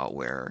talking about,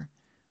 where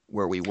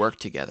we work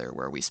together,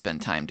 where we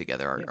spend time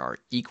together, are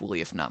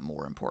equally, if not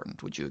more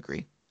important. Would you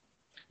agree?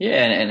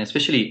 Yeah, and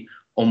especially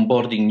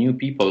onboarding new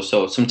people.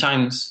 So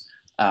sometimes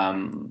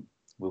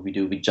what we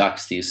do with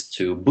Jaxt is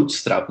to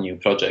bootstrap new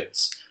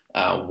projects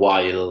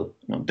while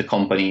the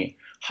company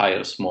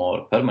hires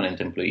more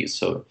permanent employees.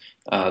 So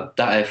that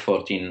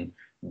effort in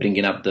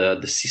bringing up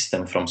the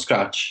system from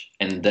scratch,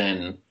 and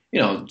then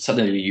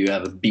suddenly you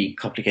have a big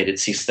complicated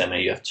system,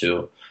 and you have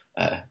to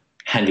uh,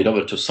 hand it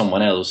over to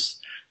someone else,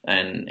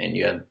 and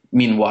you have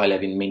meanwhile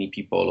having many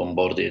people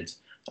onboarded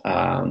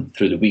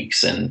through the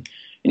weeks. And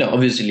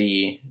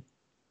obviously,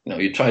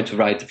 you try to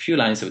write a few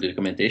lines of the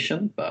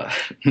documentation, but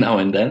now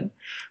and then,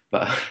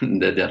 but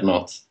they're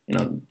not,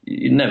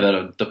 you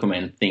never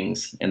document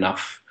things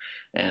enough.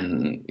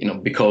 And,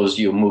 because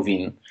you're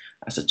moving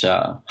at such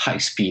a high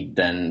speed,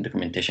 then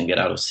documentation get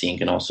out of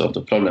sync and all sorts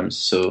of problems.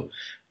 So,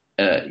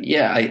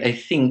 yeah, I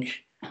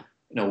think,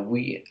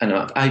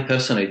 I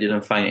personally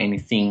didn't find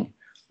anything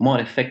more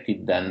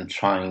effective than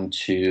trying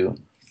to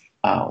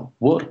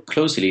work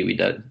closely with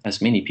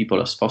as many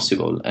people as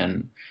possible,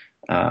 and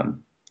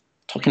um,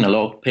 talking a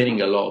lot,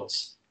 pairing a lot,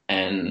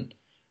 and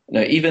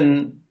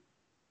even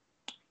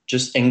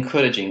just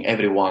encouraging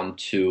everyone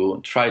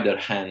to try their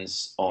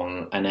hands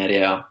on an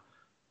area,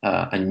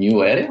 a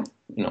new area,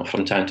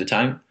 from time to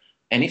time.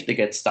 And if they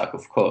get stuck,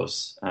 of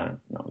course,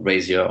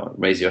 raise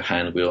your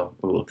hand. We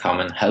will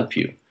come and help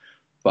you.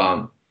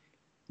 But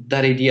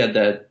that idea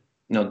that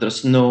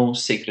there's no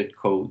sacred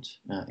code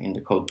in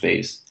the code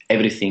base.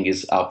 Everything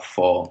is up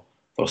for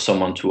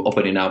someone to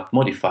open it up,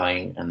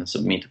 modifying, and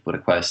submit a pull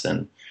request,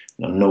 and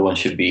no one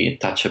should be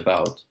touched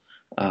about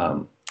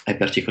a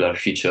particular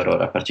feature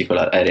or a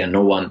particular area.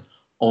 No one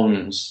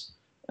owns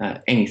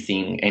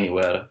anything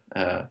anywhere.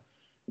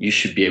 You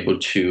should be able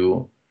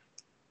to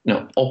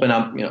open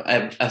up,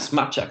 have as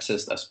much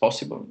access as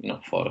possible,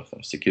 for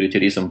security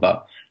reason.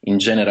 But in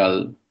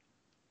general,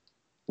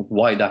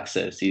 wide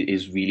access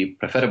is really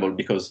preferable,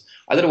 because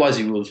otherwise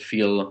you will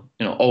feel,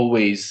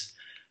 always,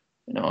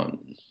 you know,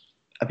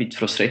 a bit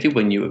frustrated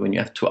when you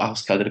have to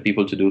ask other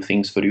people to do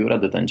things for you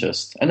rather than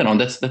just, I don't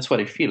know. That's what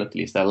I feel, at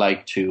least. I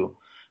like to,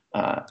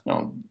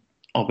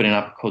 opening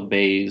up code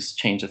base,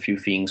 change a few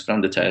things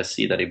from the test,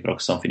 see that it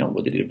broke something, or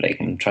what did it break,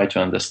 and try to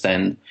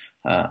understand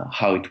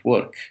how it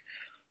works.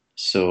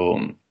 So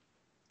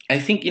I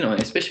think,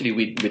 especially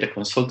with a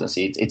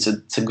consultancy,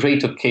 it's a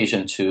great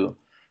occasion to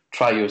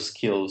try your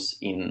skills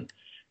in,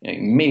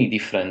 many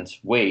different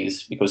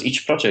ways, because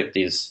each project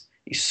is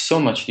so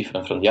much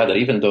different from the other,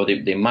 even though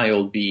they might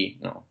all be,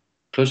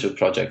 closure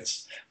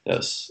projects.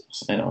 There's,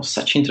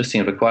 such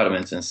interesting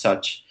requirements and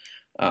such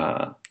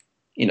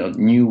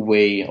new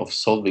way of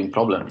solving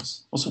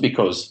problems. Also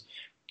because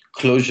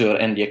closure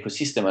and the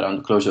ecosystem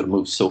around closure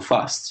moves so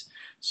fast.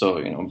 So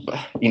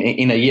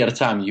in a year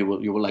time, you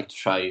will like to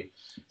try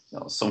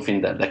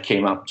something that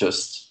came up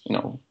just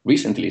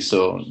recently.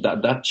 So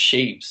that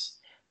shapes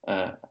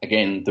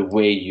again the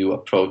way you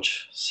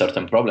approach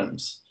certain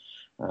problems.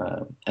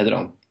 I don't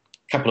know.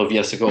 A couple of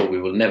years ago, we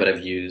will never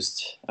have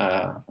used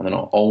I don't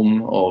know,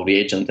 Ohm or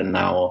Reagent, and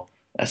now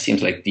that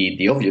seems like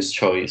the obvious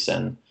choice.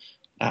 And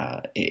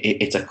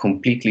it's a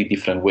completely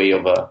different way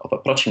of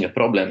approaching a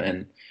problem,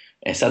 and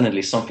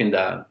suddenly something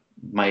that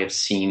might have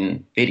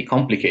seemed very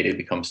complicated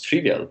becomes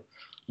trivial.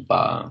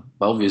 But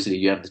obviously,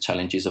 you have the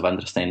challenges of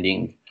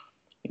understanding,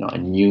 a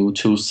new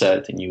tool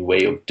set, a new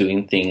way of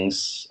doing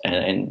things,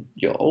 and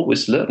you're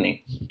always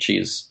learning, which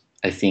is,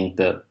 I think,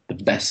 the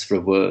best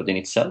reward in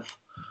itself.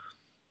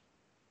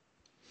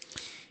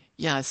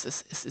 Yeah,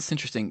 it's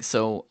interesting.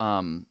 So,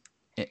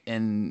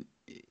 and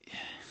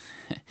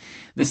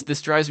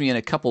this drives me in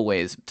a couple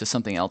ways to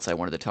something else I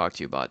wanted to talk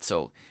to you about.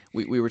 So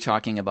we were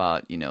talking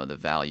about the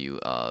value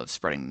of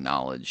spreading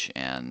knowledge,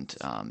 and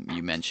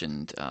you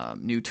mentioned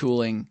new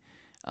tooling,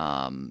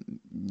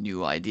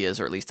 new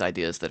ideas, or at least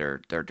ideas that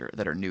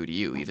are new to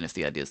you, even if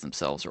the ideas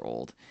themselves are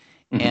old.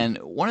 Hmm. And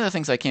one of the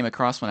things I came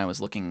across when I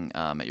was looking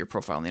at your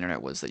profile on the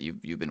internet was that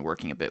you've been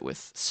working a bit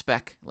with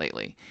spec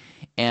lately,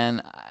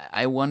 and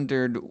I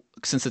wondered,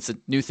 since it's a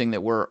new thing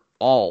that we're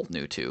all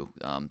new to.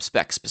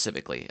 Spec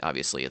specifically,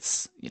 obviously,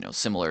 it's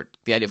similar.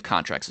 The idea of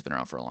contracts has been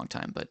around for a long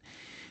time, but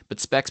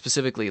Spec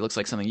specifically looks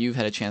like something you've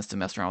had a chance to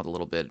mess around with a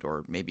little bit,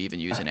 or maybe even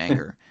use in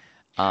anger.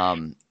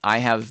 I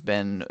have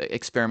been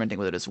experimenting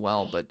with it as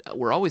well, but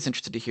we're always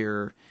interested to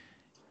hear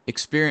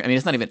experience. I mean,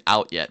 it's not even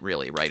out yet,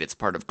 really, right? It's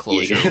part of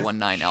Clojure Yeah.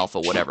 1.9 alpha,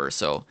 whatever.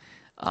 So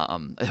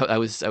I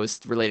was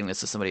relating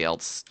this to somebody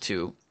else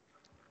too.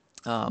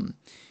 Um,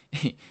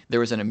 there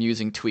was an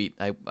amusing tweet.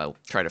 I'll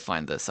try to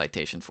find the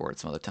citation for it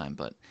some other time,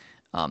 but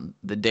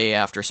the day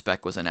after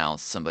Spec was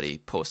announced, somebody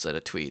posted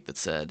a tweet that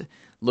said,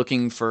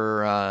 "Looking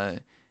for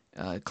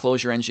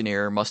Clojure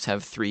engineer must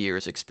have 3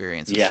 years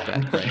experience with Yeah.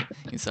 Spec." Right?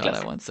 You saw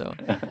that one. So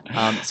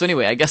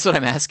anyway, I guess what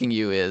I'm asking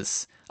you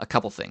is a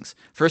couple things.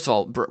 First of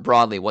all,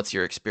 broadly, what's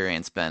your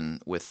experience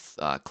been with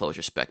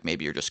Clojure Spec?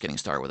 Maybe you're just getting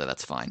started with it.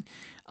 That's fine.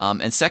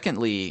 And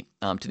secondly,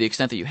 to the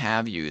extent that you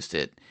have used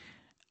it,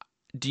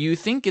 do you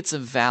think it's a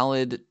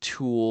valid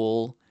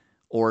tool,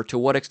 or to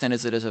what extent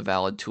is it as a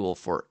valid tool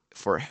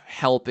for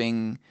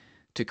helping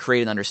to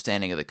create an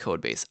understanding of the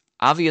code base?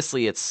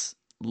 Obviously, it's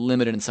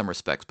limited in some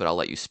respects, but I'll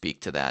let you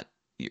speak to that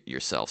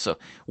yourself. So,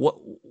 what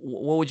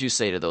would you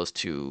say to those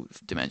two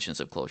dimensions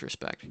of Clojure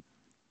Spec?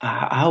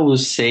 I would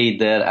say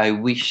that I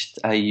wished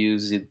I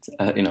used it,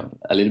 a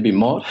little bit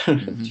more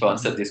to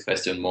answer this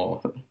question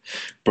more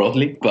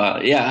broadly.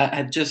 But yeah,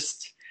 I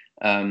just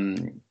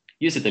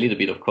used it a little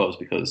bit, of course,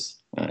 because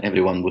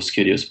everyone was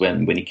curious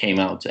when it came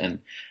out.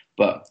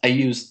 But I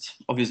used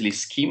obviously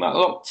Schema a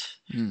lot.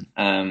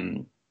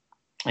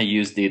 I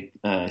used it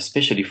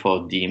especially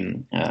for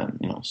the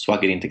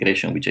Swagger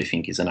integration, which I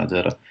think is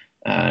another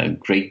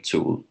great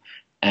tool,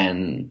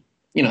 and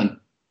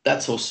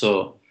that's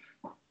also.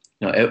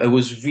 It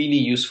was really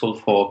useful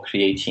for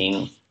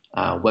creating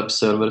web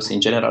servers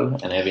in general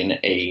and having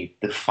a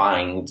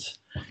defined,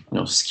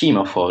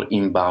 schema for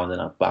inbound and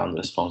outbound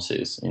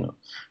responses.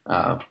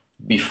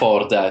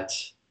 Before that,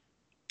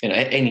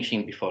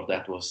 anything before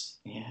that was,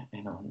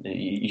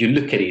 you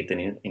look at it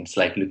and it's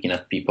like looking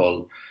at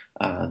people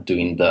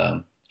doing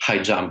the high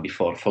jump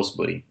before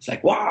Fosbury. It's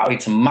like, wow,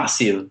 it's a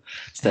massive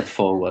step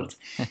forward.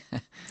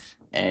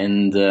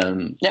 And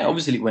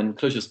obviously, when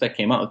Clojure Spec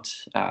came out,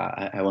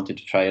 I wanted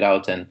to try it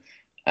out, and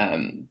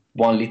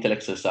one little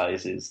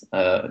exercise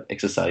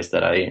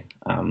that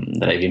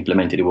I've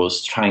implemented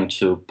was trying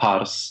to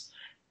parse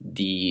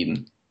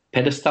the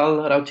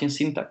pedestal routing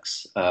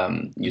syntax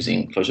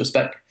using Clojure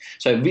Spec.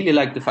 So I really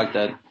like the fact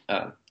that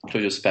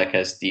Clojure Spec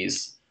has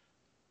this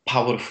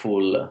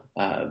powerful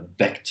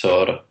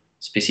vector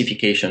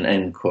specification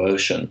and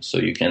coercion, so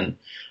you can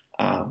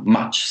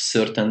match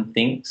certain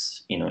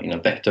things, in a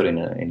vector,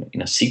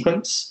 in a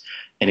sequence,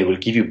 and it will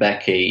give you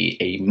back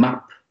a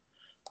map,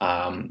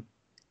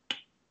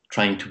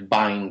 trying to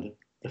bind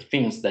the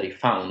things that it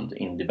found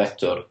in the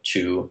vector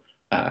to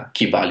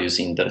key values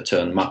in the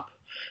return map,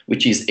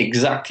 which is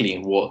exactly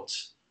what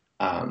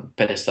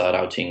pedestal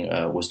routing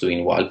was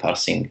doing while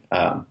parsing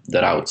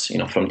the routes,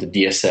 from the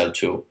DSL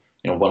to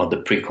one of the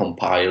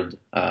pre-compiled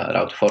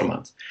route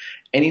formats,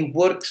 and it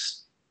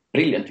works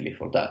brilliantly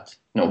for that.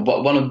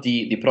 One of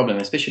the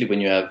problems, especially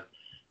when you have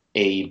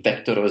a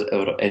vector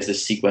or as a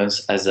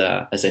sequence as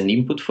an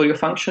input for your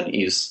function,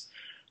 is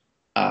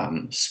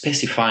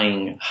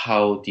specifying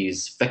how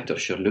this vector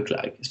should look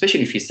like.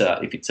 Especially if it's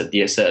a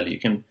DSL, you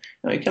can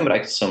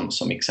write some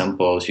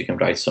examples, you can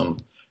write some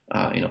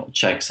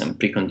checks and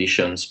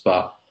preconditions.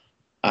 But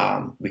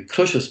with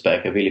Clojure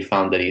Spec, I really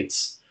found that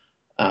it's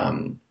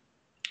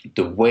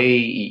the way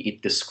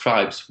it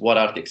describes what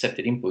are the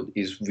accepted input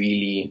is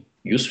really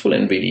useful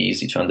and really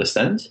easy to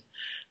understand.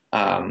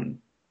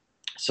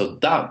 So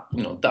that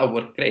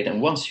worked great.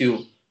 And once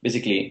you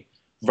basically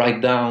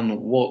write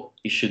down what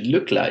it should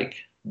look like,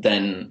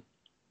 then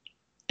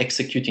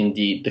executing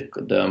the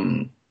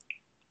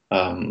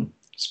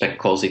spec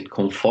calls it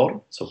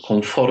conform. So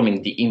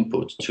conforming the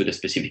input to the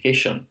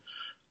specification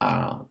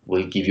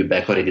will give you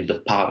back already the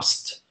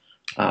parsed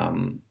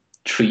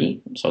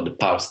tree, so the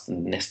parsed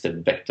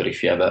nested vector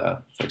if you have,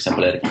 for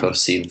example, a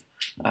recursive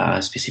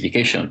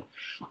specification,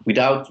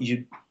 without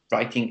you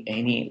writing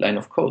any line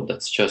of code.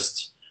 That's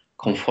just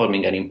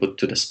conforming an input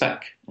to the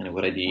spec, and it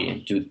will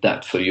already do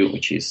that for you,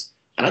 which is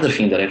another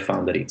thing that I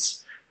found that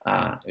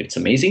it's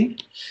amazing.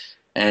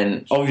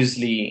 And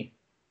obviously,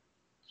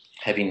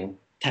 having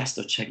test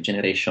or check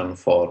generation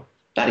for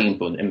that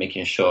input and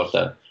making sure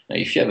that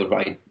if you ever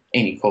write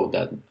any code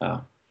that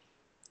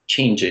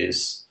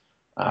changes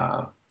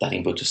that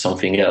input to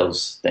something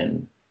else,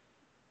 then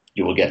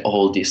you will get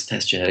all this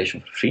test generation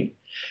for free,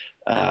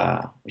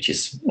 which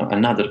is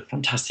another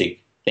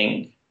fantastic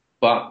thing.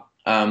 But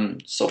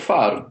so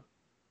far,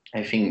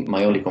 I think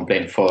my only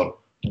complaint for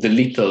the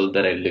little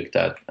that I looked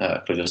at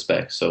Clojure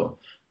Spec, so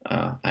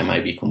I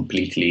might be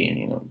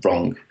completely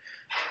wrong,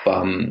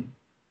 but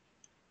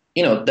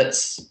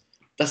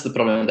that's the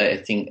problem that I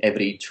think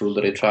every tool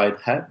that I tried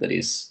had. That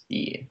is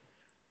the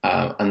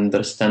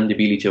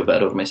understandability of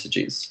error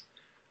messages.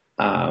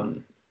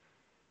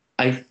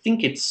 I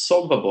think it's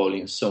solvable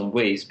in some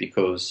ways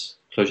because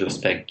Clojure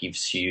Spec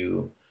gives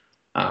you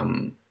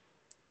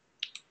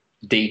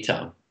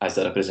data as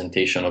a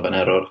representation of an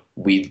error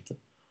with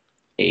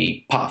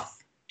a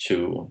path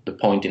to the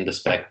point in the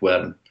spec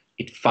where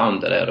it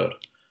found that error.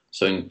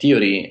 So in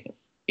theory,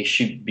 it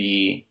should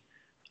be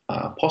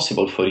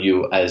possible for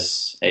you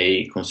as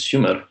a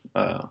consumer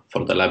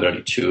for the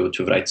library to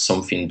write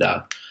something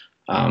that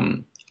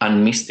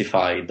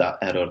unmystify that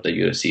error that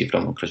you receive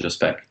from Clojure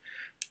spec.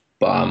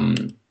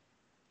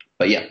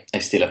 But yeah, I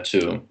still have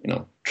to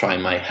try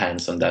my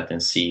hands on that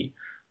and see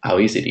how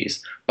easy it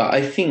is. But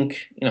I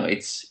think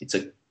it's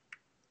a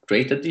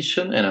great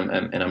addition,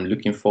 and I'm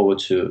looking forward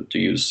to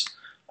use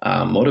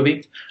more of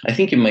it. I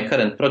think in my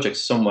current project,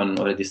 someone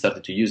already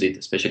started to use it,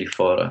 especially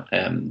for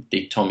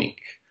datomic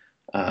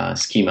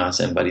schemas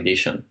and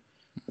validation,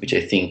 which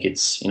I think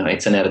it's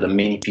an area that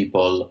many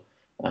people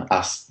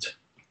asked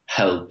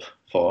help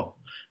for,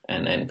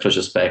 and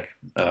Clojure spec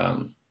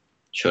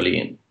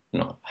surely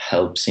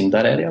helps in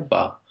that area,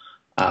 but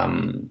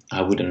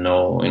I wouldn't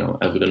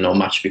know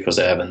much because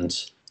I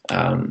haven't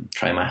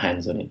tried my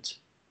hands on it.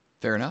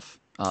 Fair enough.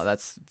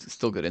 That's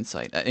still good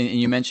insight. And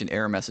you mentioned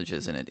error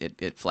messages, and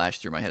it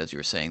flashed through my head as you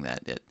were saying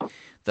that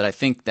that I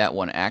think that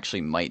one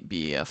actually might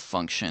be a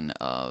function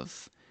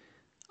of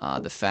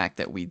the fact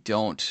that we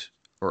don't,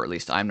 or at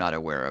least I'm not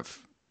aware of,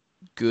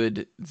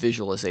 good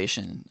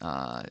visualization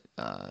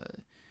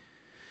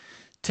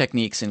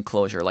techniques in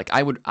Clojure. Like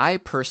I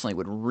personally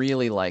would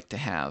really like to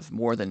have,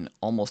 more than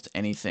almost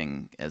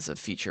anything as a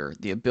feature,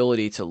 the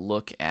ability to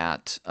look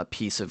at a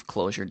piece of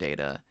Clojure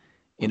data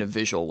in a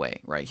visual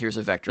way, right? Here's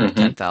a vector of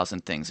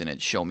 10,000 things in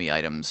it. Show me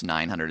items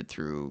 900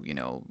 through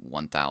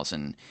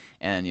 1,000,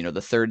 and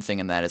the third thing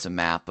in that is a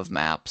map of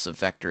maps of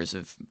vectors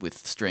with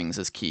strings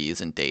as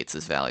keys and dates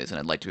as values, and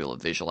I'd like to be able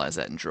to visualize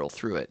that and drill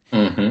through it.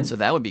 So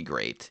that would be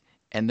great.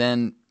 And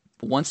then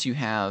once you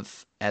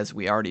have, as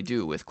we already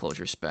do with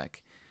Clojure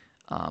spec,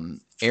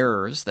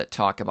 errors that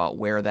talk about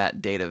where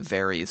that data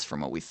varies from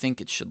what we think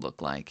it should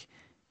look like,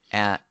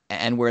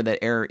 and where that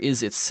error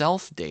is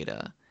itself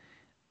data,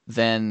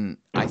 then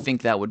I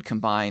think that would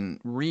combine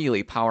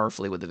really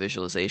powerfully with the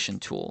visualization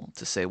tool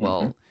to say,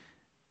 well,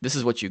 this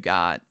is what you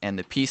got, and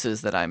the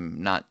pieces that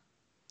I'm not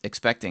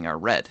expecting are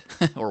red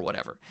or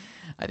whatever.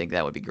 I think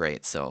that would be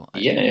great. So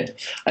yeah,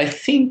 I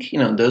think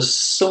there's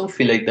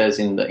something like that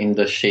in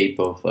the shape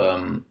of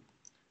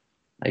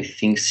I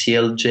think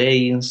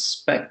CLJ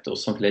inspect or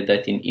something like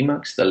that in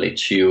Emacs that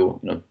lets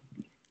you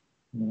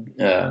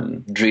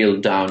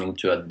drill down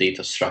into a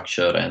data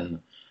structure,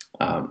 and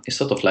it's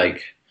sort of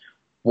like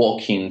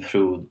walking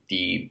through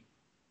the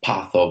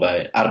path of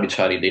an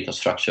arbitrary data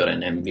structure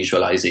and then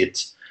visualize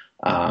it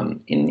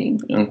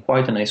in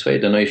quite a nice way. I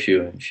don't know if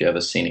you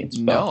ever seen it.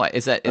 No,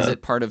 is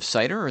it part of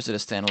Cider, or is it a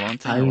standalone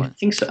thing? I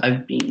think so.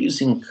 I've been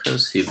using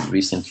Cursive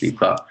recently,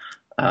 but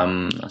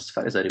as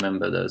far as I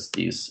remember, there's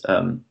these.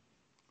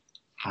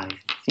 I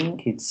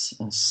think it's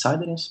a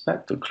Cider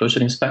Inspect or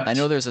Clojure Inspect. I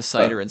know there's a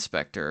Cider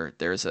Inspector.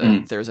 There's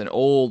an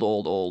old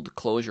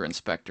Clojure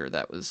Inspector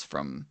that was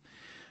from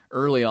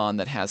early on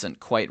that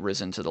hasn't quite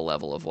risen to the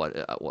level of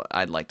what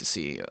I'd like to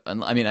see.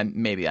 I mean,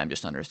 maybe I'm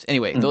just understanding.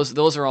 Anyway,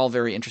 those are all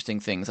very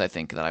interesting things, I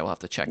think, that I will have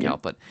to check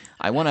out. But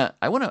I wanna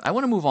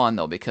move on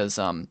though, because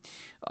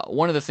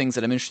one of the things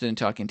that I'm interested in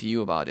talking to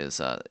you about is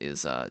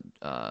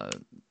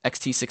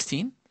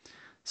XT16.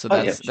 So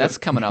that's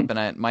coming up,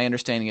 and my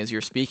understanding is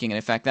you're speaking, and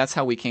in fact, that's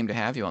how we came to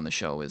have you on the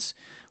show. Is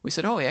we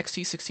said,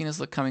 XT16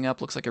 is coming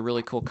up. Looks like a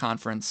really cool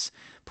conference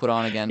put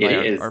on again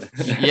by our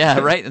yeah,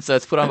 right. And so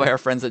it's put on by our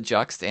friends at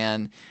Juxt,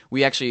 and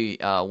we actually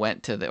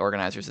went to the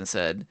organizers and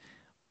said,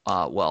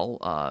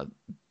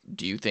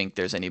 do you think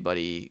there's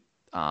anybody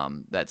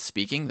that's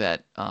speaking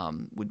that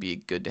would be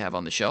good to have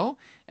on the show?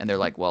 And they're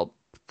like, well,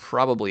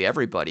 probably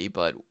everybody,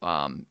 but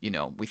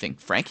we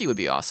think Frankie would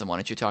be awesome. Why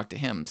don't you talk to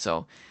him?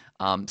 So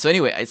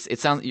anyway, it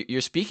sounds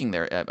you're speaking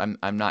there.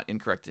 I'm not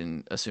incorrect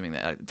in assuming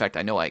that. In fact,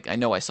 I know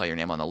I saw your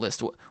name on the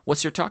list.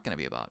 What's your talk going to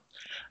be about?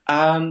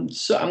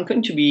 So I'm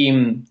going to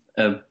be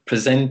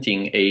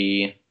presenting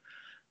a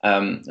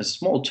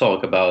small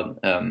talk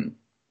about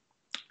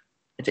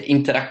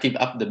interactive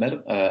app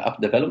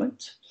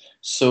development.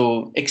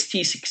 So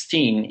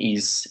XT16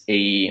 is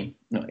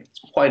it's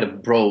quite a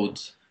broad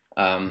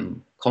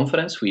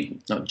conference with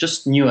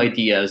just new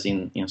ideas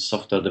in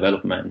software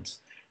development.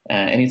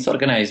 And it's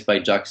organized by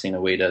Juxt in a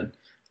way that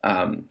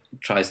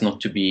tries not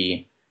to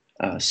be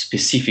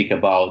specific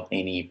about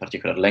any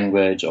particular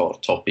language or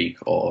topic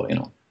or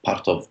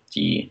part of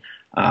the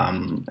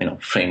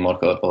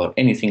framework or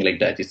anything like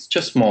that. It's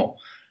just more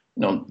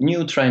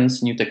new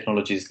trends, new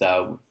technologies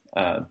that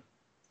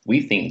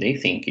they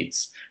think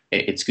it's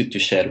good to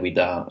share with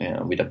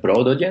a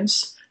broad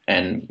audience,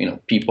 and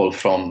people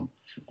from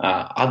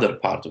other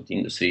parts of the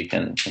industry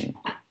can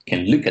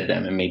look at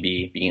them and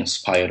maybe be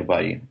inspired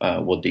by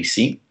what they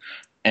see.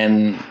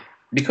 And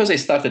because I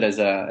started as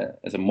a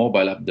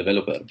mobile app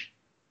developer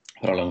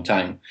for a long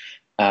time,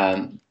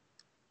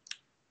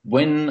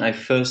 when I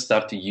first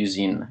started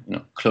using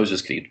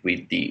ClojureScript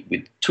with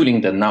tooling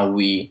that now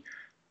we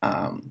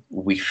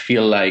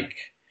feel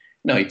like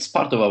it's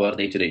part of our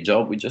day-to-day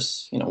job. We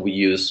just we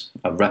use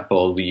a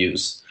REPL, we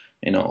use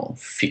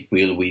Fig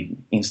Wheel with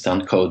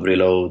instant code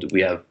reload.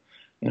 We have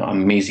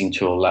amazing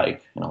tool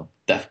like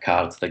dev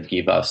cards that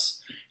give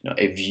us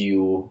a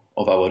view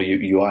of our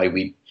UI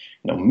with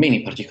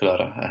many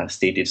particular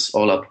states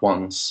all at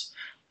once.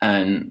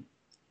 And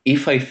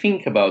if I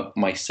think about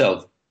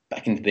myself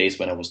back in the days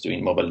when I was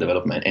doing mobile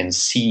development and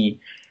see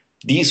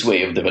this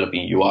way of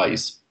developing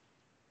UIs,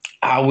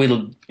 I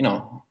will,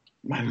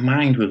 my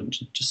mind will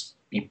just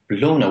be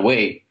blown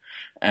away.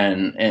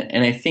 And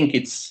I think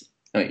it's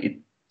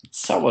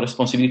our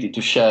responsibility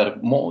to share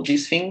more of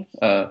these things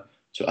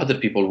to other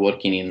people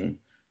working in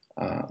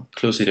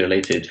closely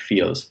related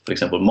fields, for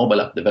example,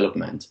 mobile app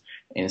development,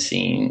 and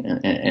seeing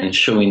and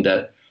showing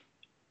that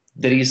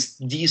there is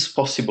this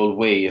possible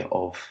way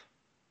of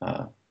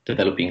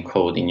developing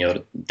code in your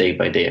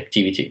day-by-day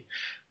activity.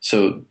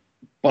 So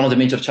one of the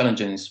major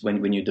challenges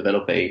when you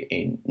develop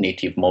a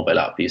native mobile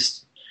app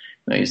is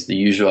the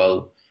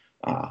usual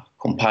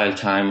compile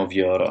time of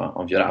your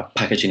app,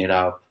 packaging it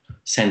up,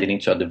 sending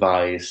it to a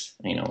device,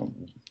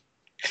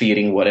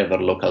 clearing whatever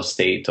local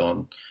state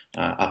or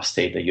app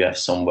state that you have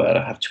somewhere.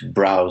 I have to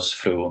browse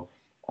through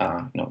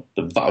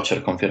the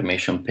voucher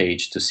confirmation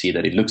page to see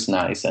that it looks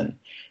nice, and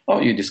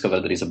you discover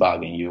there is a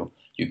bug, and you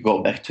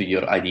go back to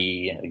your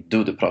IDE and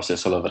do the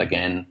process all over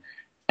again.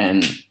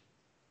 And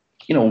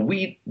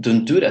we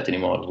don't do that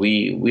anymore.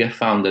 We have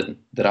found that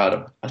there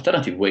are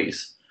alternative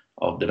ways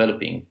of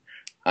developing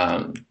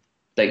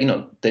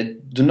that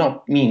do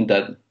not mean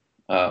that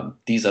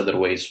these other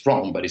ways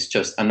wrong, but it's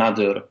just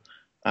another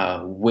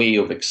way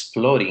of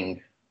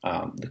exploring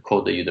the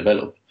code that you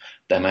develop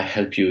that might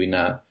help you in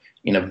a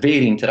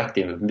very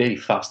interactive, very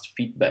fast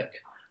feedback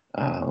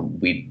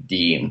with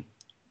the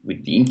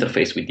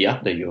interface, with the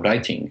app that you're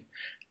writing.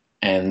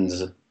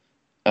 And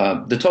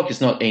the talk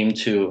is not aimed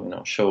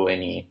to show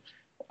any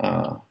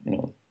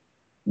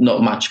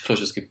not much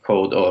ClojureScript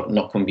code or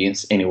not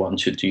convince anyone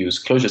to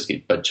use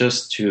ClojureScript, but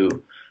just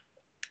to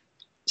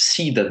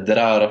see that there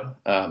are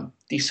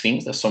these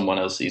things that someone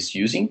else is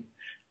using,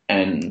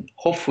 and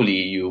hopefully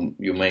you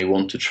may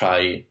want to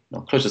try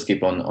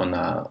ClojureScript on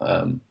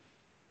a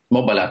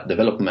mobile app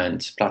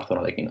development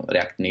platform like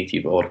React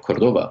Native or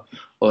Cordova,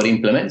 or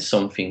implement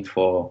something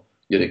for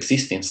your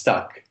existing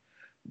stack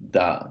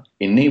that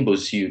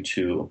enables you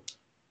to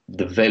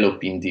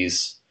develop in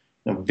this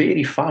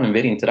very fun,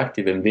 very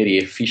interactive, and very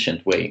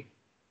efficient way.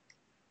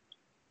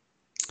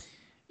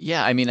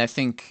 Yeah, I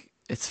think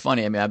it's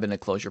funny. I've been a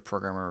Clojure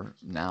programmer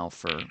now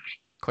for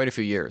quite a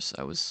few years.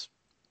 I was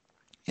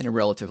in a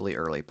relatively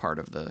early part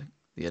of the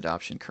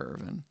adoption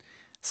curve, and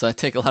so I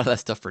take a lot of that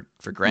stuff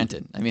for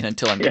granted.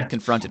 Until I'm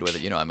confronted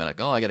with it, I'm like,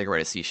 oh, I got to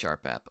write a C#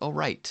 app. Oh,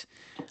 right,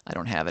 I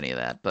don't have any of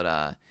that.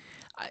 But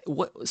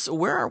so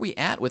where are we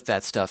at with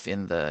that stuff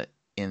in the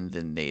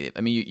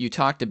native? You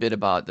talked a bit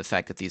about the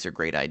fact that these are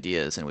great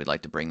ideas, and we'd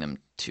like to bring them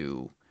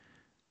to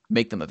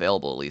make them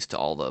available at least to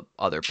all the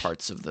other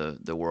parts of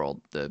the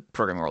world, the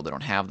programming world that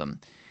don't have them.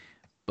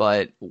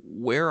 But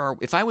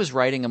if I was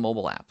writing a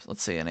mobile app,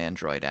 let's say an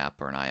Android app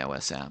or an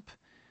iOS app,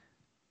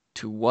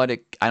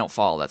 I don't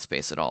follow that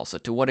space at all. So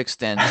to what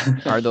extent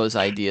are those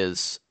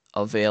ideas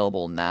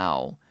available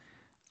now?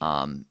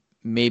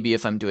 Maybe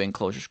if I'm doing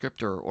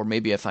ClojureScript or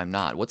maybe if I'm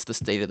not, what's the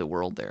state of the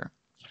world there?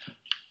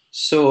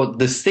 So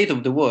the state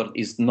of the world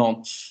is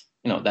not,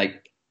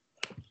 like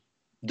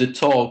the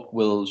talk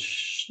will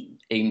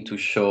aim to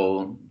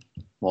show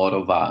more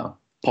of a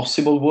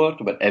possible world,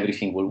 but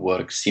everything will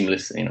work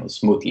seamlessly,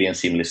 smoothly and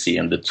seamlessly,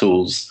 and the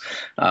tools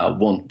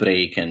won't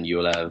break, and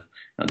you'll have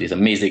this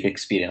amazing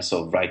experience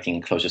of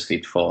writing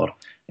ClojureScript for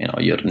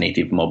your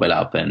native mobile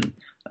app, and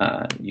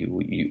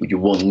you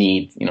won't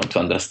need to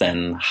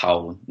understand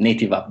how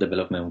native app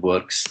development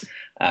works.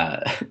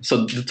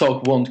 So the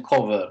talk won't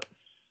cover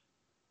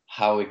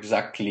how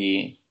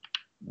exactly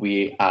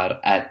we are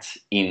at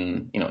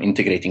in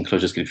integrating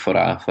ClojureScript for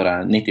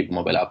a native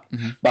mobile app.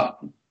 Mm-hmm. But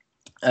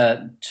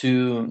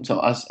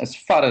as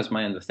far as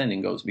my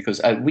understanding goes,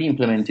 because we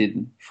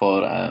implemented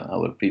for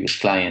our previous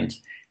client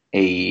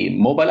a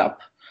mobile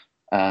app,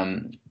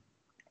 and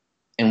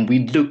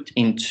we looked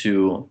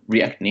into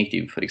React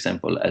Native, for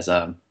example, as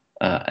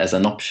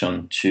an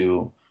option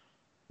to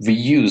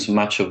reuse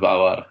much of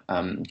our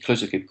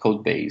ClojureScript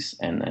code base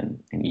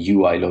and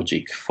UI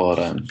logic for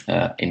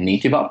a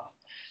native app.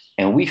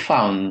 And we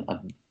found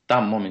at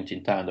that moment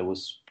in time, that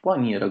was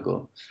 1 year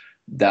ago,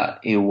 that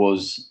it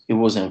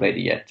wasn't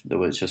ready yet. There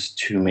was just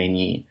too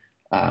many.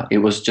 It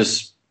was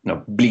just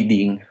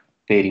very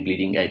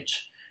bleeding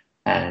edge,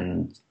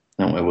 and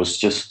it was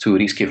just too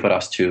risky for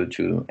us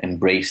to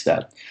embrace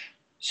that.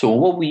 So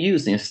what we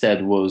used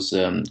instead was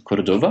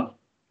Cordova,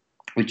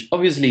 which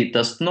obviously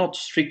does not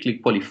strictly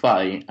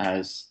qualify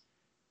as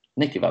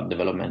native app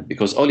development,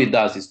 because all it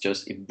does is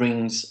it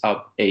brings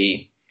up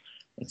a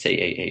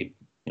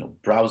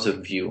browser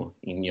view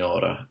in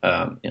your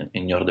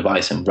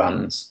device and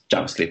runs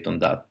JavaScript on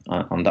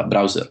that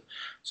browser.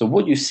 So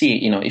what you see,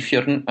 if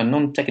you're a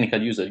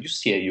non-technical user, you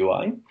see a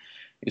UI,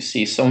 you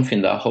see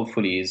something that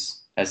hopefully is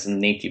as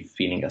native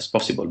feeling as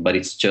possible, but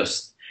it's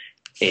just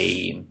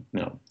a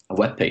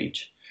web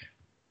page.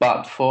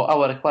 But for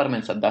our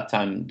requirements at that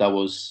time, that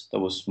was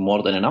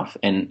more than enough,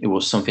 and it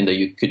was something that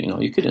you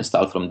could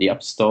install from the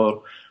App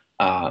Store.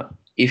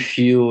 If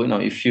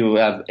you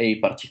have a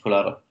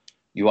particular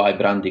UI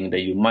branding that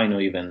you might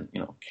not even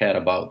care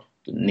about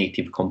the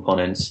native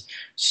components,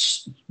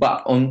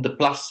 but on the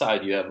plus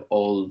side, you have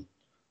all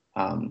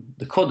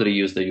the code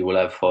reuse that you will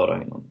have for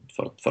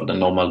the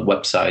normal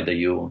website that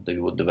you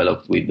would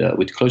develop with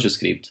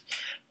ClojureScript,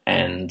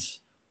 and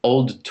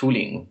all the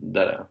tooling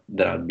that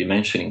I'll be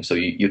mentioning. So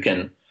you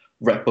can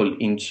REPL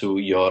into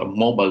your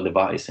mobile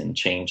device and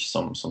change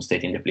some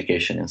state in the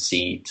application and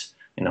see it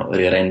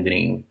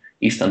re-rendering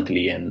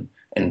instantly and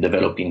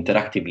develop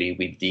interactively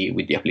with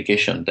the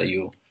application that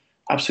you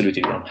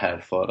absolutely don't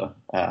have for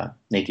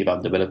native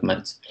app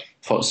development.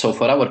 So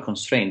for our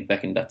constraint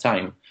back in that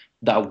time,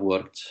 that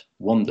worked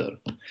wonder.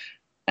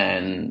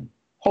 And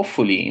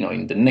hopefully,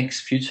 in the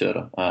next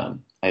future, I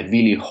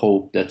really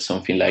hope that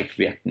something like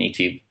React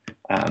Native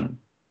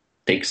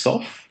takes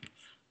off,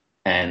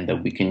 and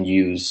that we can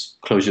use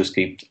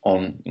ClojureScript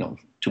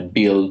to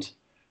build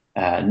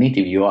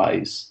native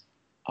UIs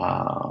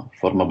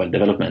for mobile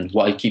development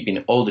while keeping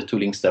all the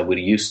toolings that we're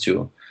used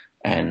to,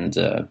 and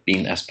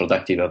being as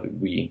productive as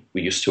we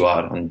used to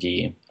are on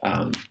the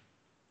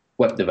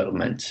web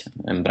development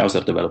and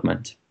browser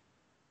development.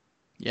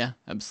 Yeah,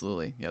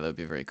 absolutely. Yeah, that would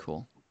be very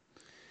cool.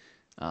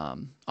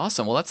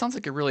 Awesome. Well, that sounds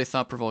like a really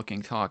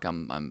thought-provoking talk.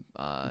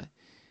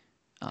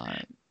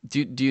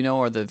 Do you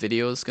know, are the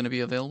videos going to be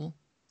available?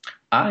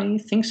 I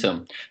think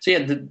so. So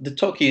yeah, the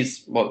talk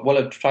is what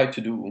I've tried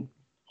to do.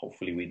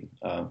 Hopefully,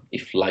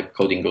 if live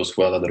coding goes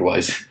well,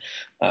 otherwise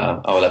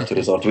I will have to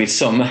resort with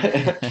some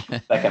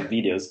backup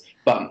videos.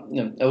 But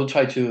I will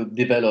try to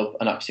develop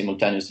an app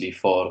simultaneously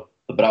for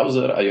the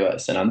browser,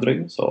 iOS, and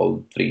Android, so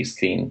all three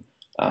screen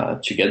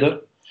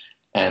together.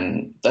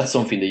 And that's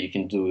something that you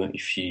can do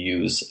if you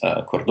use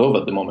Cordova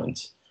at the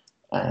moment.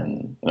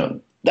 And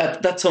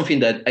that's something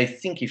that I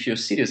think if you're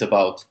serious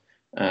about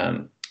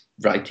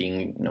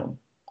writing,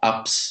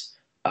 apps,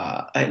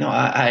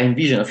 I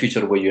envision a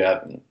future where you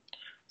have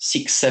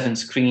 6-7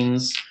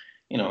 screens.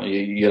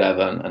 You'll have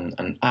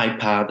an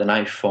iPad, an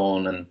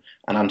iPhone, and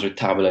an Android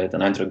tablet,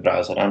 an Android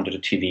browser,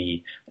 Android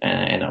TV,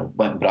 and a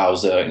web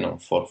browser.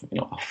 For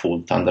a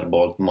full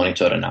Thunderbolt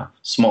monitor and a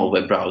small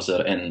web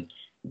browser, and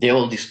they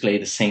all display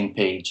the same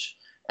page.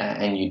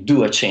 And you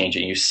do a change,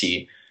 and you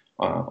see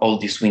all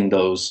these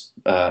windows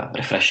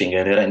refreshing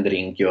and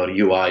rendering your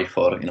UI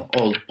for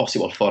all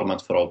possible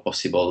formats for all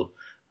possible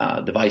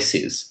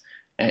devices.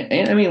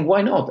 And I mean,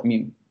 why not? I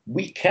mean,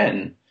 we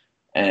can.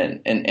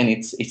 And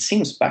it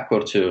seems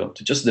backward to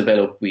just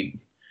develop with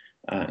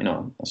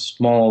a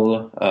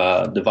small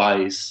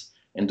device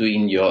and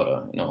doing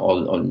your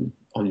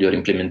all your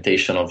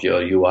implementation of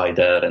your UI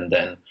there, and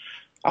then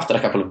after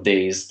a couple of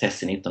days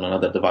testing it on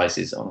another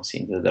devices,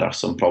 seeing that there are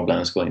some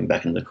problems going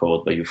back in the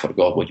code, but you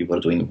forgot what you were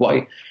doing.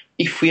 Why,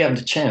 if we have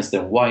the chance,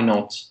 then why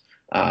not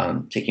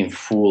taking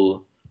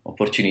full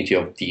opportunity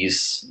of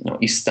these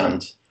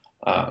instant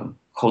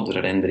code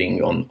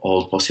rendering on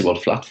all possible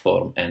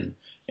platform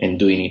and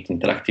doing it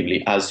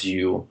interactively as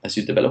you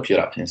develop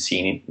your app and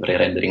seeing it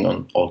re-rendering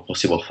on all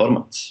possible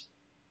formats.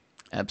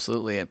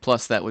 Absolutely. And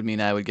plus, that would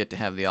mean I would get to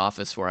have the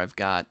office where I've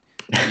got,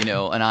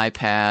 an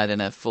iPad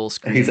and a full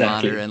screen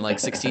Exactly. monitor and like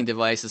 16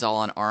 devices all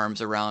on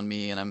arms around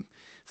me, and I'm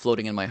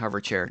floating in my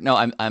hover chair. No,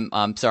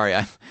 I'm sorry.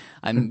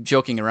 I'm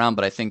joking around,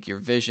 but I think your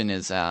vision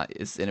is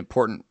an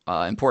important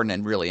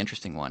and really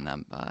interesting one.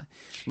 I'm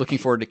looking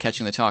forward to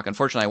catching the talk.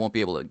 Unfortunately, I won't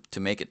be able to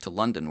make it to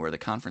London where the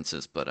conference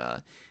is,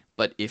 but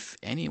if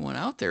anyone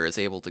out there is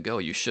able to go,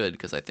 you should,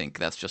 because I think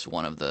that's just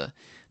one of the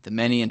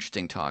many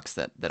interesting talks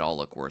that all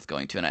look worth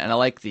going to. And I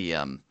like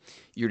the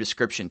your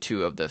description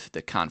too of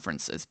the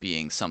conference as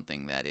being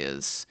something that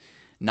is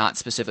not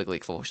specifically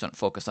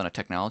focused on a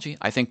technology.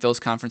 I think those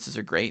conferences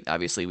are great.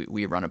 Obviously,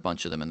 we run a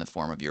bunch of them in the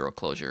form of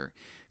EuroClojure,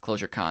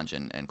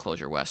 ClojureConf, and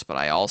Clojure West. But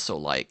I also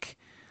like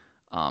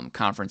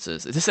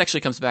conferences. This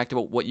actually comes back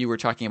to what you were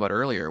talking about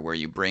earlier, where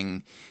you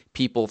bring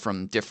people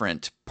from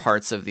different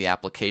parts of the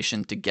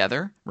application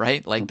together,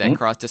 right? Like that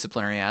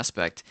cross-disciplinary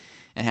aspect.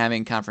 And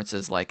having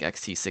conferences like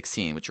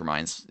XT16, which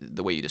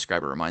the way you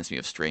describe it reminds me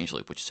of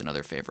Strangeloop, which is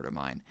another favorite of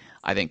mine,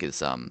 I think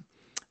is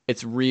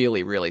it's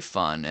really, really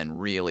fun and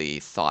really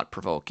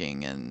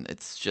thought-provoking, and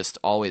it's just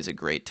always a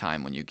great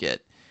time when you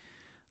get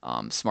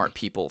smart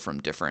people from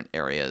different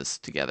areas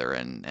together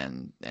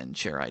and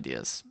share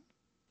ideas.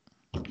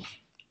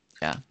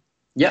 Yeah.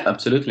 Yeah,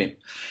 absolutely.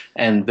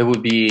 And there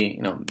would be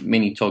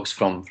many talks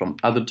from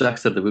other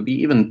Jackster. There would be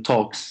even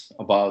talks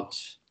about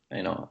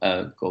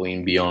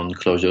going beyond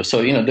Clojure.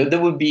 So there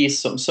would be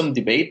some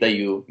debate that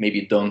you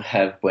maybe don't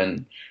have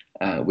when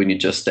you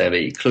just have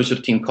a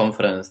Clojure team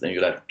conference. Then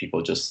you have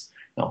people just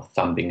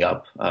thumbing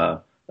up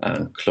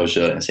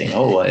Clojure and saying,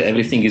 "Oh,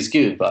 everything is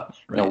good." But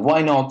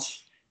why not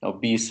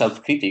be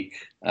self-critic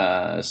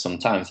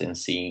sometimes and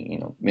see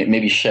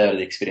maybe share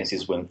the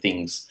experiences when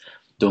things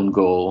don't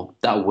go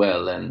that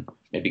well, and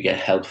maybe get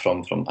help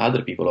from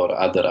other people or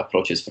other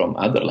approaches from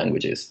other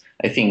languages.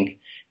 I think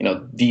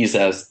these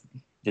as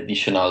the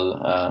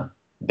additional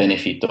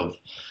benefit of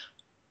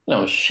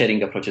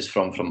sharing approaches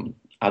from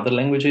other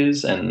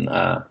languages and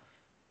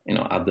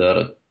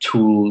other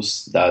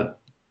tools that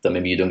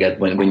maybe you don't get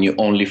when you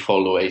only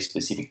follow a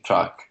specific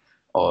track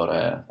or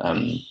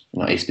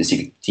a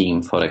specific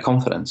team for a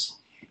conference.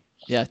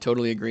 Yeah,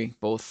 totally agree.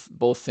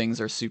 Both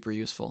things are super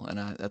useful, and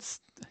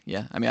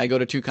yeah. I mean, I go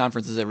to two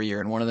conferences every year,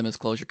 and one of them is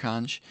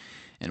ClojureConf,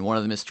 and one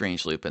of them is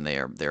Strange Loop, and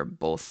they're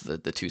both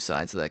the two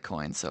sides of that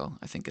coin. So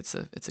I think it's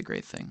a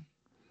great thing.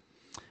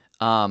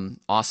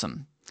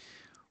 Awesome.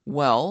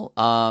 Well,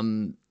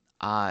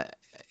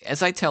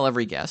 as I tell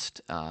every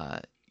guest,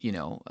 I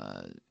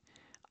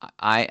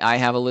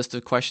have a list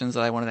of questions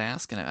that I wanted to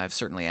ask, and I've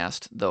certainly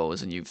asked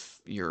those, and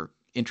your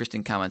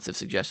interesting comments have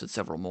suggested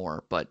several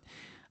more. But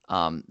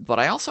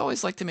I also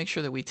always like to make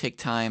sure that we take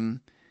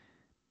time,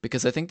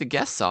 because I think the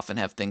guests often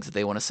have things that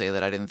they want to say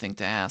that I didn't think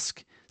to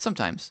ask.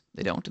 Sometimes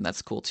they don't, and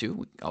that's cool too.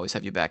 We always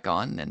have you back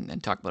on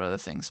and talk about other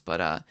things,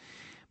 but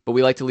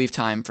we like to leave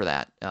time for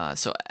that.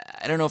 So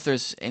I don't know if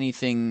there's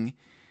anything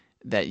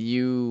that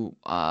you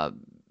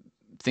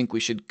think we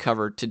should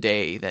cover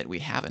today that we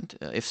haven't.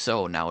 If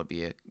so, now would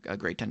be a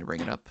great time to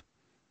bring it up.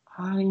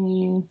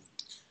 I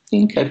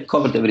think I've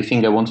covered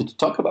everything I wanted to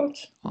talk about.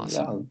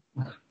 Awesome.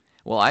 Yeah.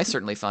 Well, I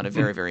certainly found it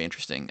very, very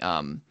interesting.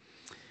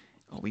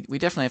 We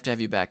definitely have to have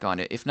you back on.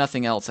 If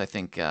nothing else, I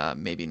think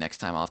maybe next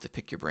time I'll have to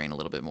pick your brain a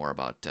little bit more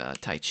about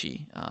Tai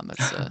Chi.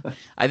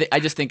 I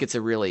just think it's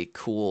a really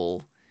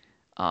cool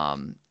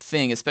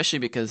thing, especially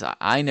because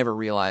I never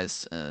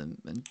realized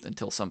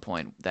until some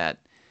point that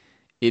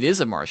it is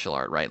a martial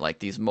art, right? Like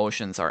these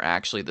motions are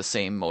actually the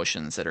same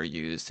motions that are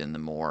used in the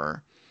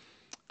more,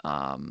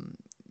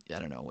 I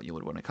don't know what you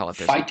would want to call it.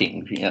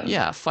 Fighting.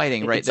 Yeah,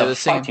 fighting, right? It's a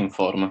fighting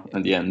form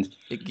at the end.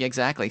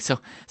 Exactly.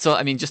 So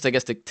I mean, just I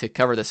guess to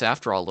cover this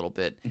after all a little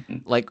bit,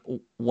 like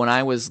when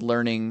I was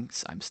learning,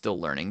 I'm still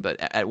learning, but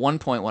at one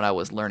point when I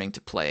was learning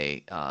to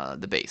play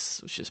the bass,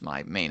 which is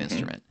my main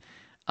instrument,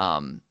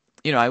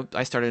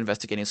 I started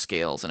investigating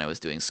scales, and I was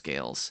doing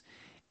scales.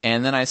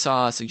 And then I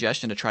saw a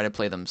suggestion to try to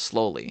play them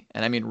slowly.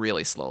 And I mean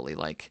really slowly,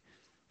 like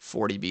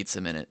 40 beats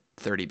a minute,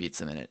 30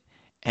 beats a minute.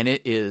 And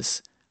it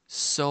is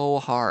so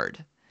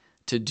hard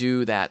to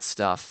do that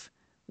stuff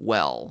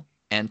well,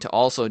 and to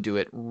also do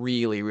it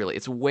really, really.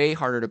 It's way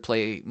harder to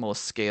play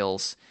most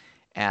scales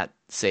at,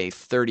 say,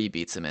 30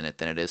 beats a minute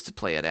than it is to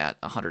play it at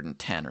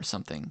 110 or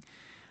something.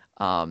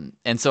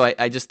 And so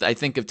I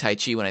think of Tai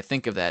Chi when I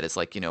think of that as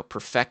like,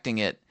 perfecting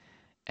it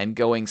and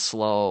going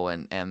slow,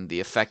 and the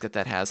effect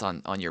that has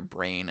on your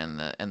brain, and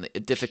the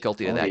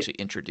difficulty that actually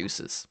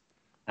introduces.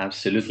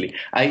 Absolutely.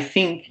 I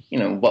think,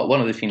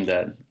 one of the things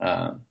that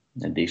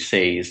they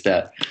say is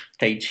that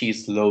Tai Chi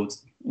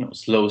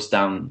slows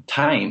down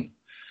time.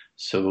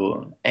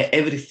 So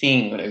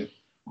everything,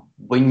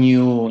 when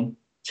you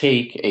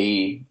take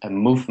a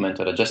movement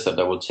or a gesture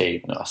that will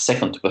take a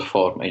second to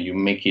perform, and you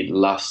make it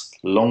last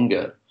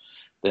longer,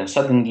 then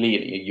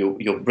suddenly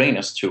your brain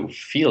has to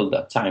fill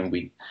that time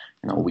with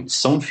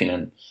something,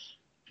 and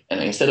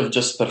instead of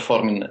just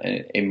performing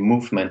a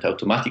movement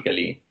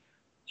automatically,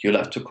 you'll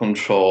have to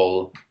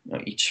control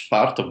each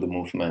part of the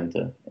movement,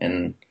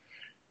 and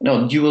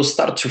you will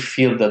start to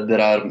feel that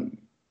there are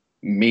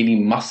many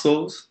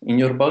muscles in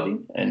your body.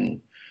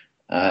 And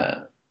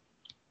Tai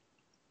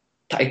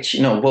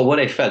Chi, what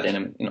I felt,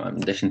 and I'm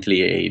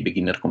definitely a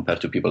beginner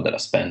compared to people that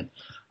have spent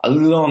a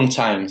long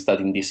time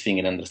studying this thing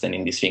and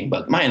understanding this thing,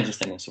 but my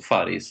understanding so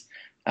far is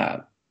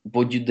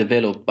what you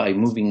develop by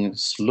moving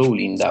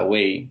slowly in that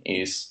way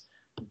is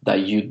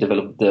that you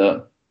develop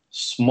the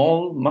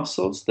small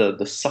muscles,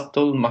 the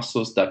subtle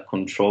muscles that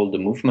control the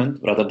movement,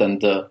 rather than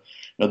the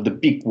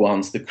big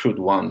ones, the crude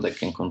ones that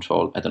can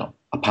control,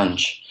 a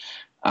punch.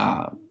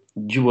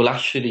 You will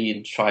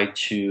actually try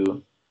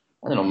to,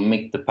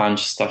 make the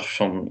punch start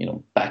from,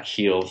 back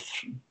heel,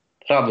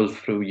 travel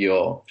through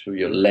your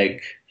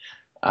leg,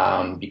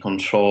 be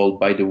controlled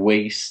by the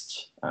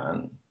waist,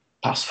 and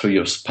pass through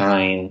your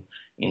spine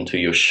into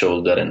your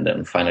shoulder, and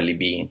then finally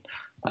be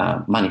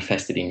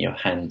manifested in your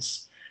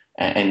hands.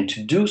 And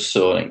to do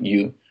so,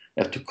 you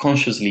have to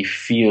consciously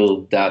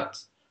feel that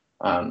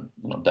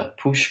that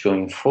push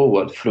going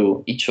forward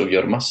through each of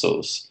your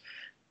muscles,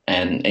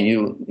 and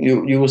you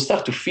will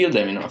start to feel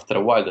them after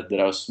a while, that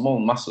there are small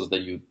muscles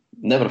that you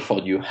never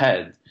thought you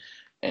had,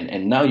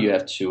 and now you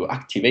have to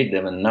activate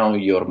them, and now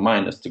your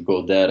mind has to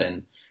go there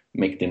and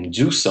make them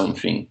do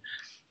something.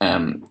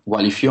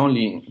 While if you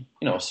only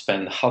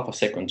spend half a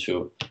second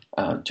to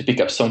pick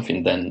up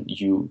something, then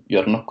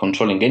you're not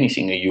controlling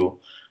anything. You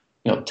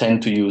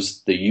tend to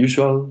use the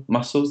usual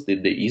muscles, the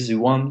easy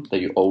one that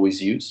you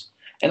always use.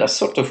 And that's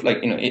sort of like,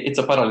 it's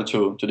a parallel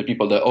to the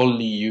people that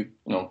only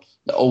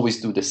that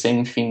always do the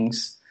same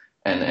things,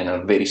 and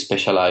are very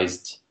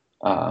specialized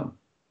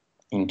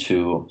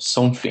into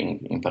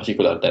something in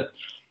particular, that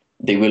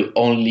they will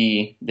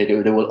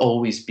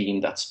always be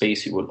in that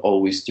space. You will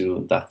always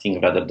do that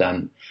thing, rather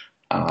than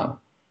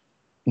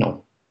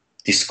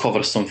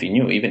discover something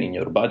new, even in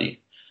your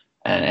body.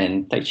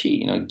 And Tai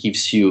Chi,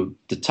 gives you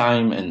the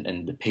time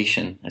and the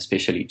patience,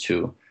 especially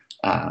to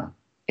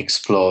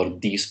explore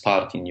this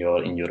part in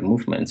your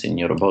movements in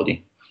your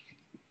body.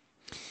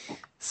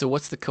 So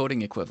what's the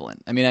coding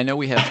equivalent? I mean, I know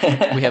we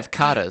have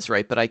katas,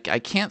 right? But I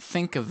can't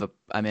think of a.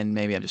 I mean,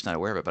 maybe I'm just not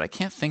aware of it, but I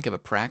can't think of a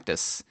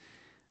practice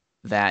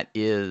that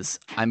is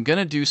I'm going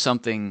to do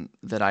something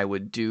that I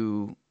would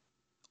do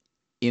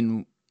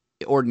in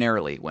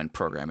ordinarily when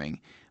programming,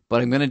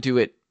 but I'm going to do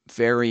it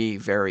very,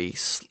 very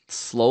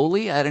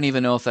slowly. I don't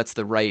even know if that's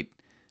the right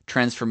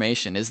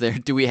transformation.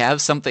 Do we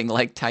have something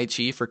like Tai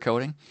Chi for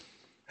coding?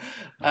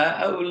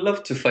 I would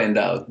love to find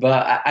out,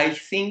 but I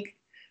think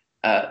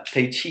Tai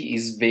Chi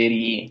is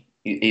it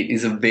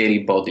is a very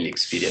bodily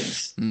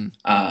experience.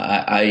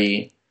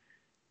 There's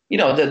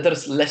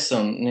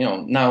lesson,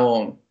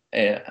 now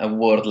a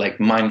word like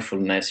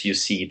mindfulness, you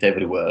see it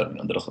everywhere.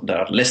 There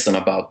are lessons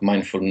about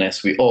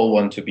mindfulness. We all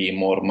want to be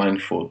more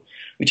mindful,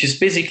 which is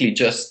basically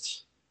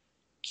just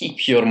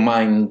keep your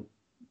mind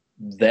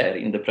there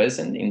in the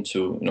present,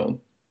 into,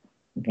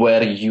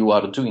 where you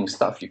are doing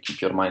stuff. You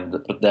keep your mind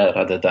there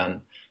rather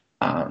than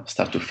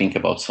start to think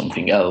about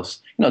something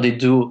else. They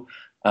do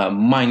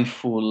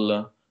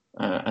mindful,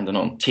 I don't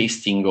know,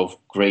 tasting of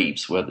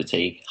grapes, where they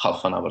take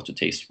half an hour to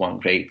taste one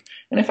grape.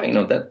 And I find,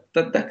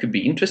 that could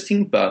be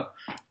interesting, but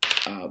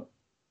Tai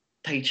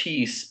Chi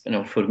is,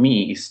 for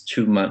me, is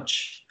too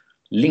much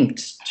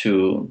linked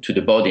to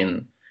the body,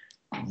 and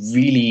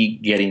really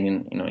getting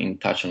in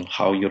touch on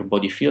how your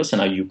body feels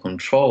and how you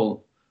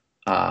control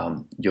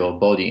your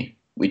body,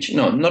 which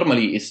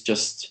normally is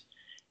just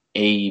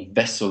a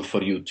vessel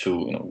for you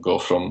to go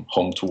from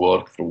home to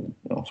work, from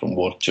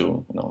work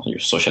to your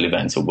social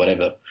events or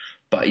whatever.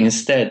 But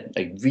instead,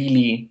 like,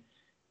 really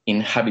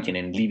inhabiting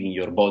and living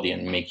your body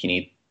and making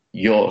it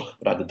your,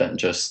 rather than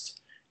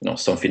just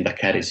something that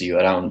carries you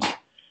around.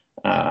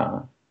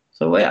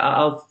 So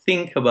I'll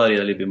think about it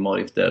a little bit more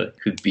if there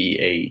could be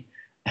a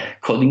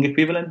coding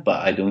equivalent, but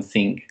I don't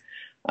think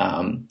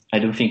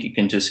it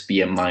can just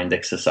be a mind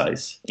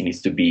exercise. It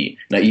needs to be,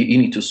 you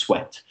need to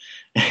sweat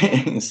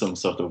in some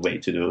sort of way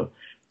to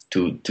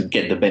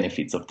get the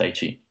benefits of Tai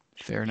Chi.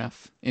 Fair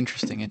enough.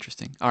 Interesting.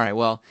 All right.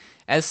 Well,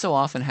 as so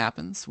often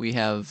happens, we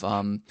have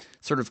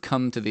sort of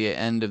come to the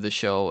end of the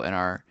show,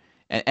 and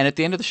at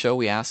the end of the show,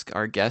 we ask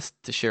our guest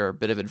to share a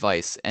bit of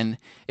advice. And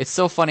it's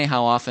so funny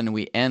how often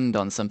we end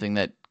on something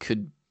that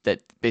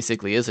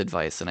basically is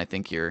advice. And I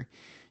think your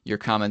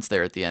comments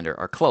there at the end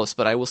are close.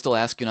 But I will still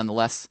ask you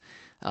nonetheless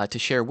to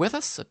share with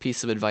us a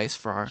piece of advice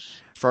for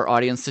our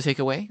audience to take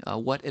away.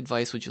 What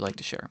advice would you like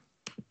to share?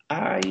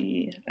 I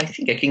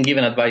think I can give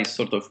an advice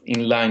sort of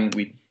in line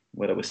with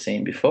what I was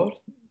saying before,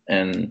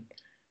 and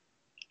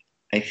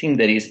I think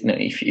that is,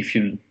 if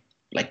you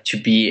like to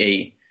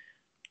be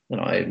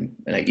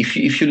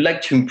if you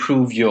like to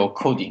improve your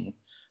coding,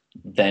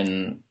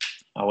 then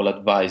I will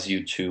advise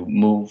you to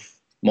move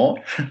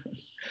more.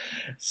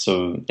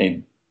 So,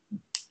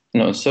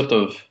 sort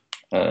of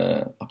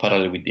a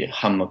parallel with the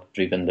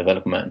hammock-driven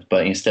development,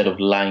 but instead of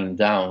lying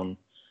down,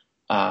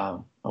 I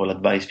will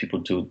advise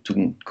people to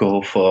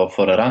go for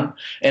a run.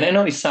 And I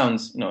know it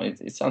sounds,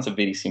 it sounds a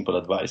very simple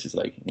advice. It's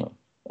like,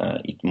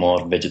 eat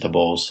more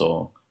vegetables,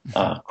 or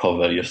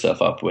cover yourself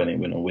up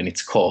when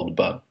it's cold.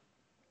 But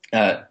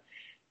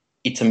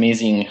it's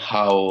amazing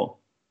how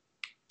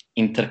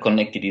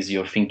interconnected is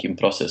your thinking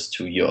process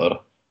to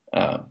your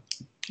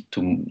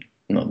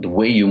the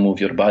way you move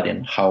your body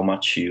and how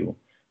much you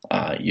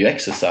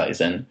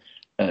exercise. And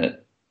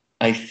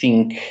I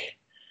think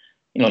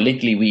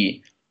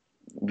lately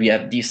we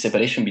have this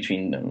separation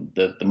between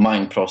the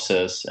mind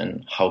process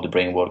and how the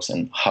brain works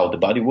and how the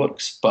body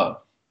works.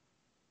 But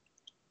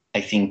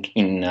I think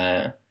in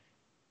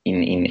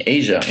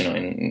Asia,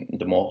 in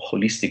the more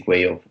holistic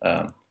way of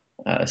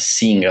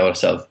seeing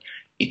ourselves,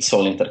 it's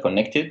all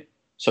interconnected.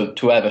 So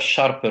to have a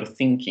sharper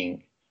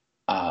thinking,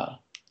 I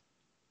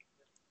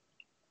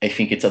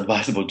think it's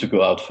advisable to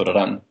go out for a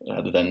run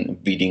rather than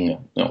reading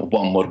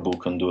one more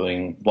book and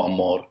doing one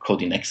more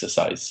coding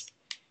exercise.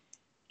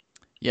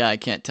 Yeah, I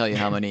can't tell you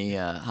how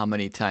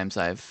many times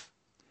I've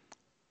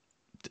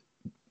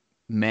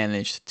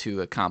managed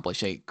to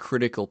accomplish a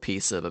critical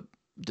piece of a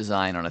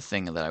design on a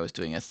thing that I was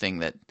doing, a thing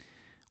that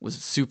was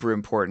super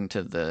important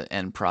to the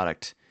end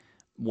product,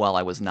 while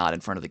I was not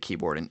in front of the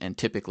keyboard. And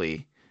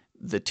typically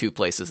the two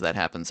places that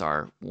happens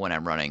are when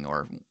I'm running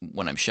or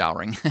when I'm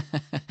showering.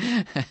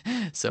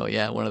 So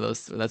yeah, one of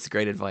those. That's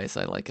great advice.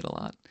 I like it a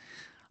lot.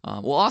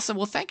 Well, awesome.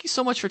 Well, thank you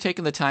so much for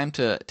taking the time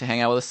to hang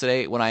out with us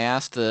today. When I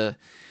asked the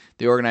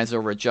organizer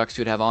over at Jux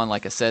who'd have on,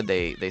 like I said,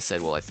 they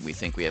said, well, we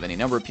think we have any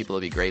number of people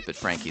that'd be great, but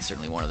Frankie's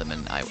certainly one of them.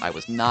 And I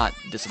was not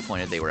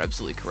disappointed. They were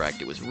absolutely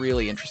correct. It was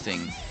really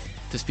interesting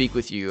to speak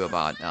with you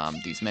about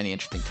these many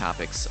interesting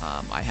topics.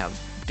 I have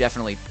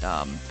definitely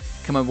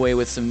come away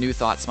with some new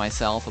thoughts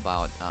myself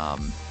about,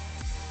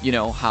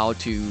 how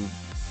to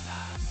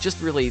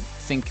just really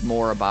think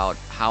more about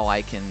how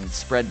I can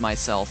spread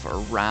myself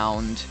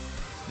around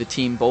the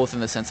team, both in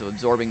the sense of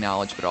absorbing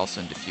knowledge, but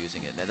also in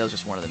diffusing it. And that was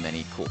just one of the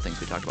many cool things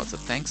we talked about. So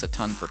thanks a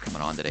ton for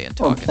coming on today and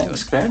talking to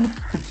us. Thanks, Graham.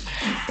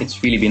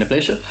 It's really been a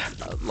pleasure.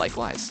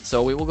 Likewise.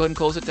 So we will go ahead and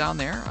close it down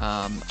there.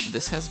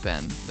 This has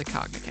been the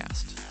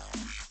Cognicast.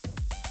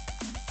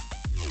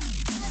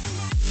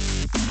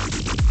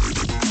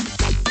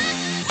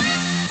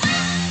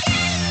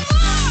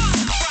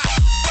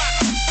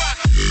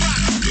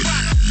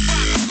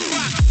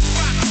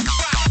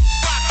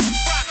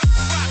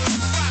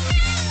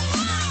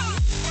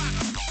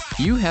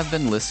 have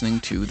been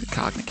listening to the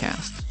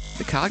Cognicast.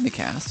 The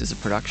Cognicast is a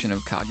production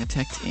of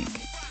Cognitect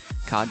Inc.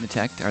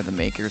 Cognitect are the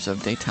makers of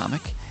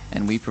Datomic,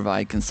 and we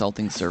provide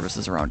consulting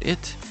services around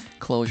it,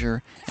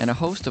 Clojure, and a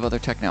host of other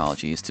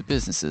technologies to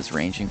businesses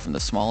ranging from the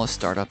smallest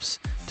startups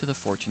to the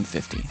Fortune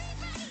 50.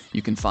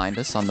 You can find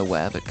us on the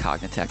web at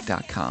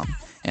cognitect.com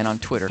and on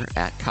Twitter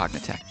at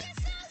Cognitect.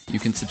 You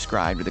can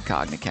subscribe to the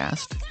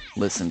Cognicast,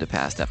 listen to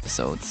past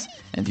episodes,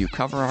 and view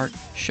cover art,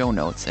 show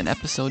notes, and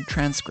episode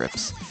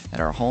transcripts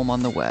at our home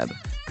on the web,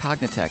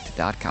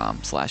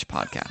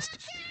 cognitect.com/podcast.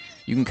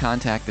 You can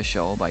contact the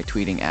show by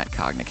tweeting at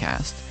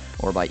Cognicast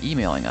or by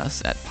emailing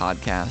us at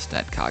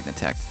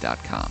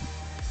podcast@cognitect.com.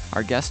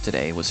 Our guest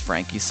today was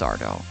Frankie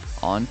Sardo,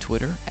 on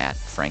Twitter at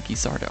Frankie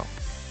Sardo,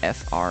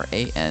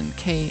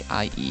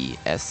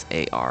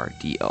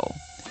 FrankieSardo.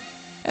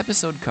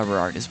 Episode cover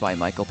art is by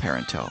Michael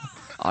Parento.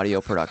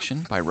 Audio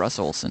production by Russ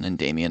Olson and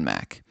Damian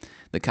Mack.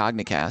 The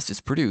Cognicast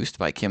is produced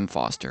by Kim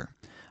Foster.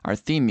 Our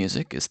theme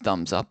music is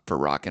Thumbs Up for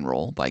Rock and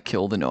Roll by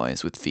Kill the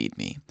Noise with Feed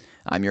Me.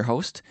 I'm your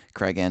host,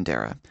 Craig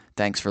Andera.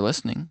 Thanks for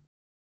listening.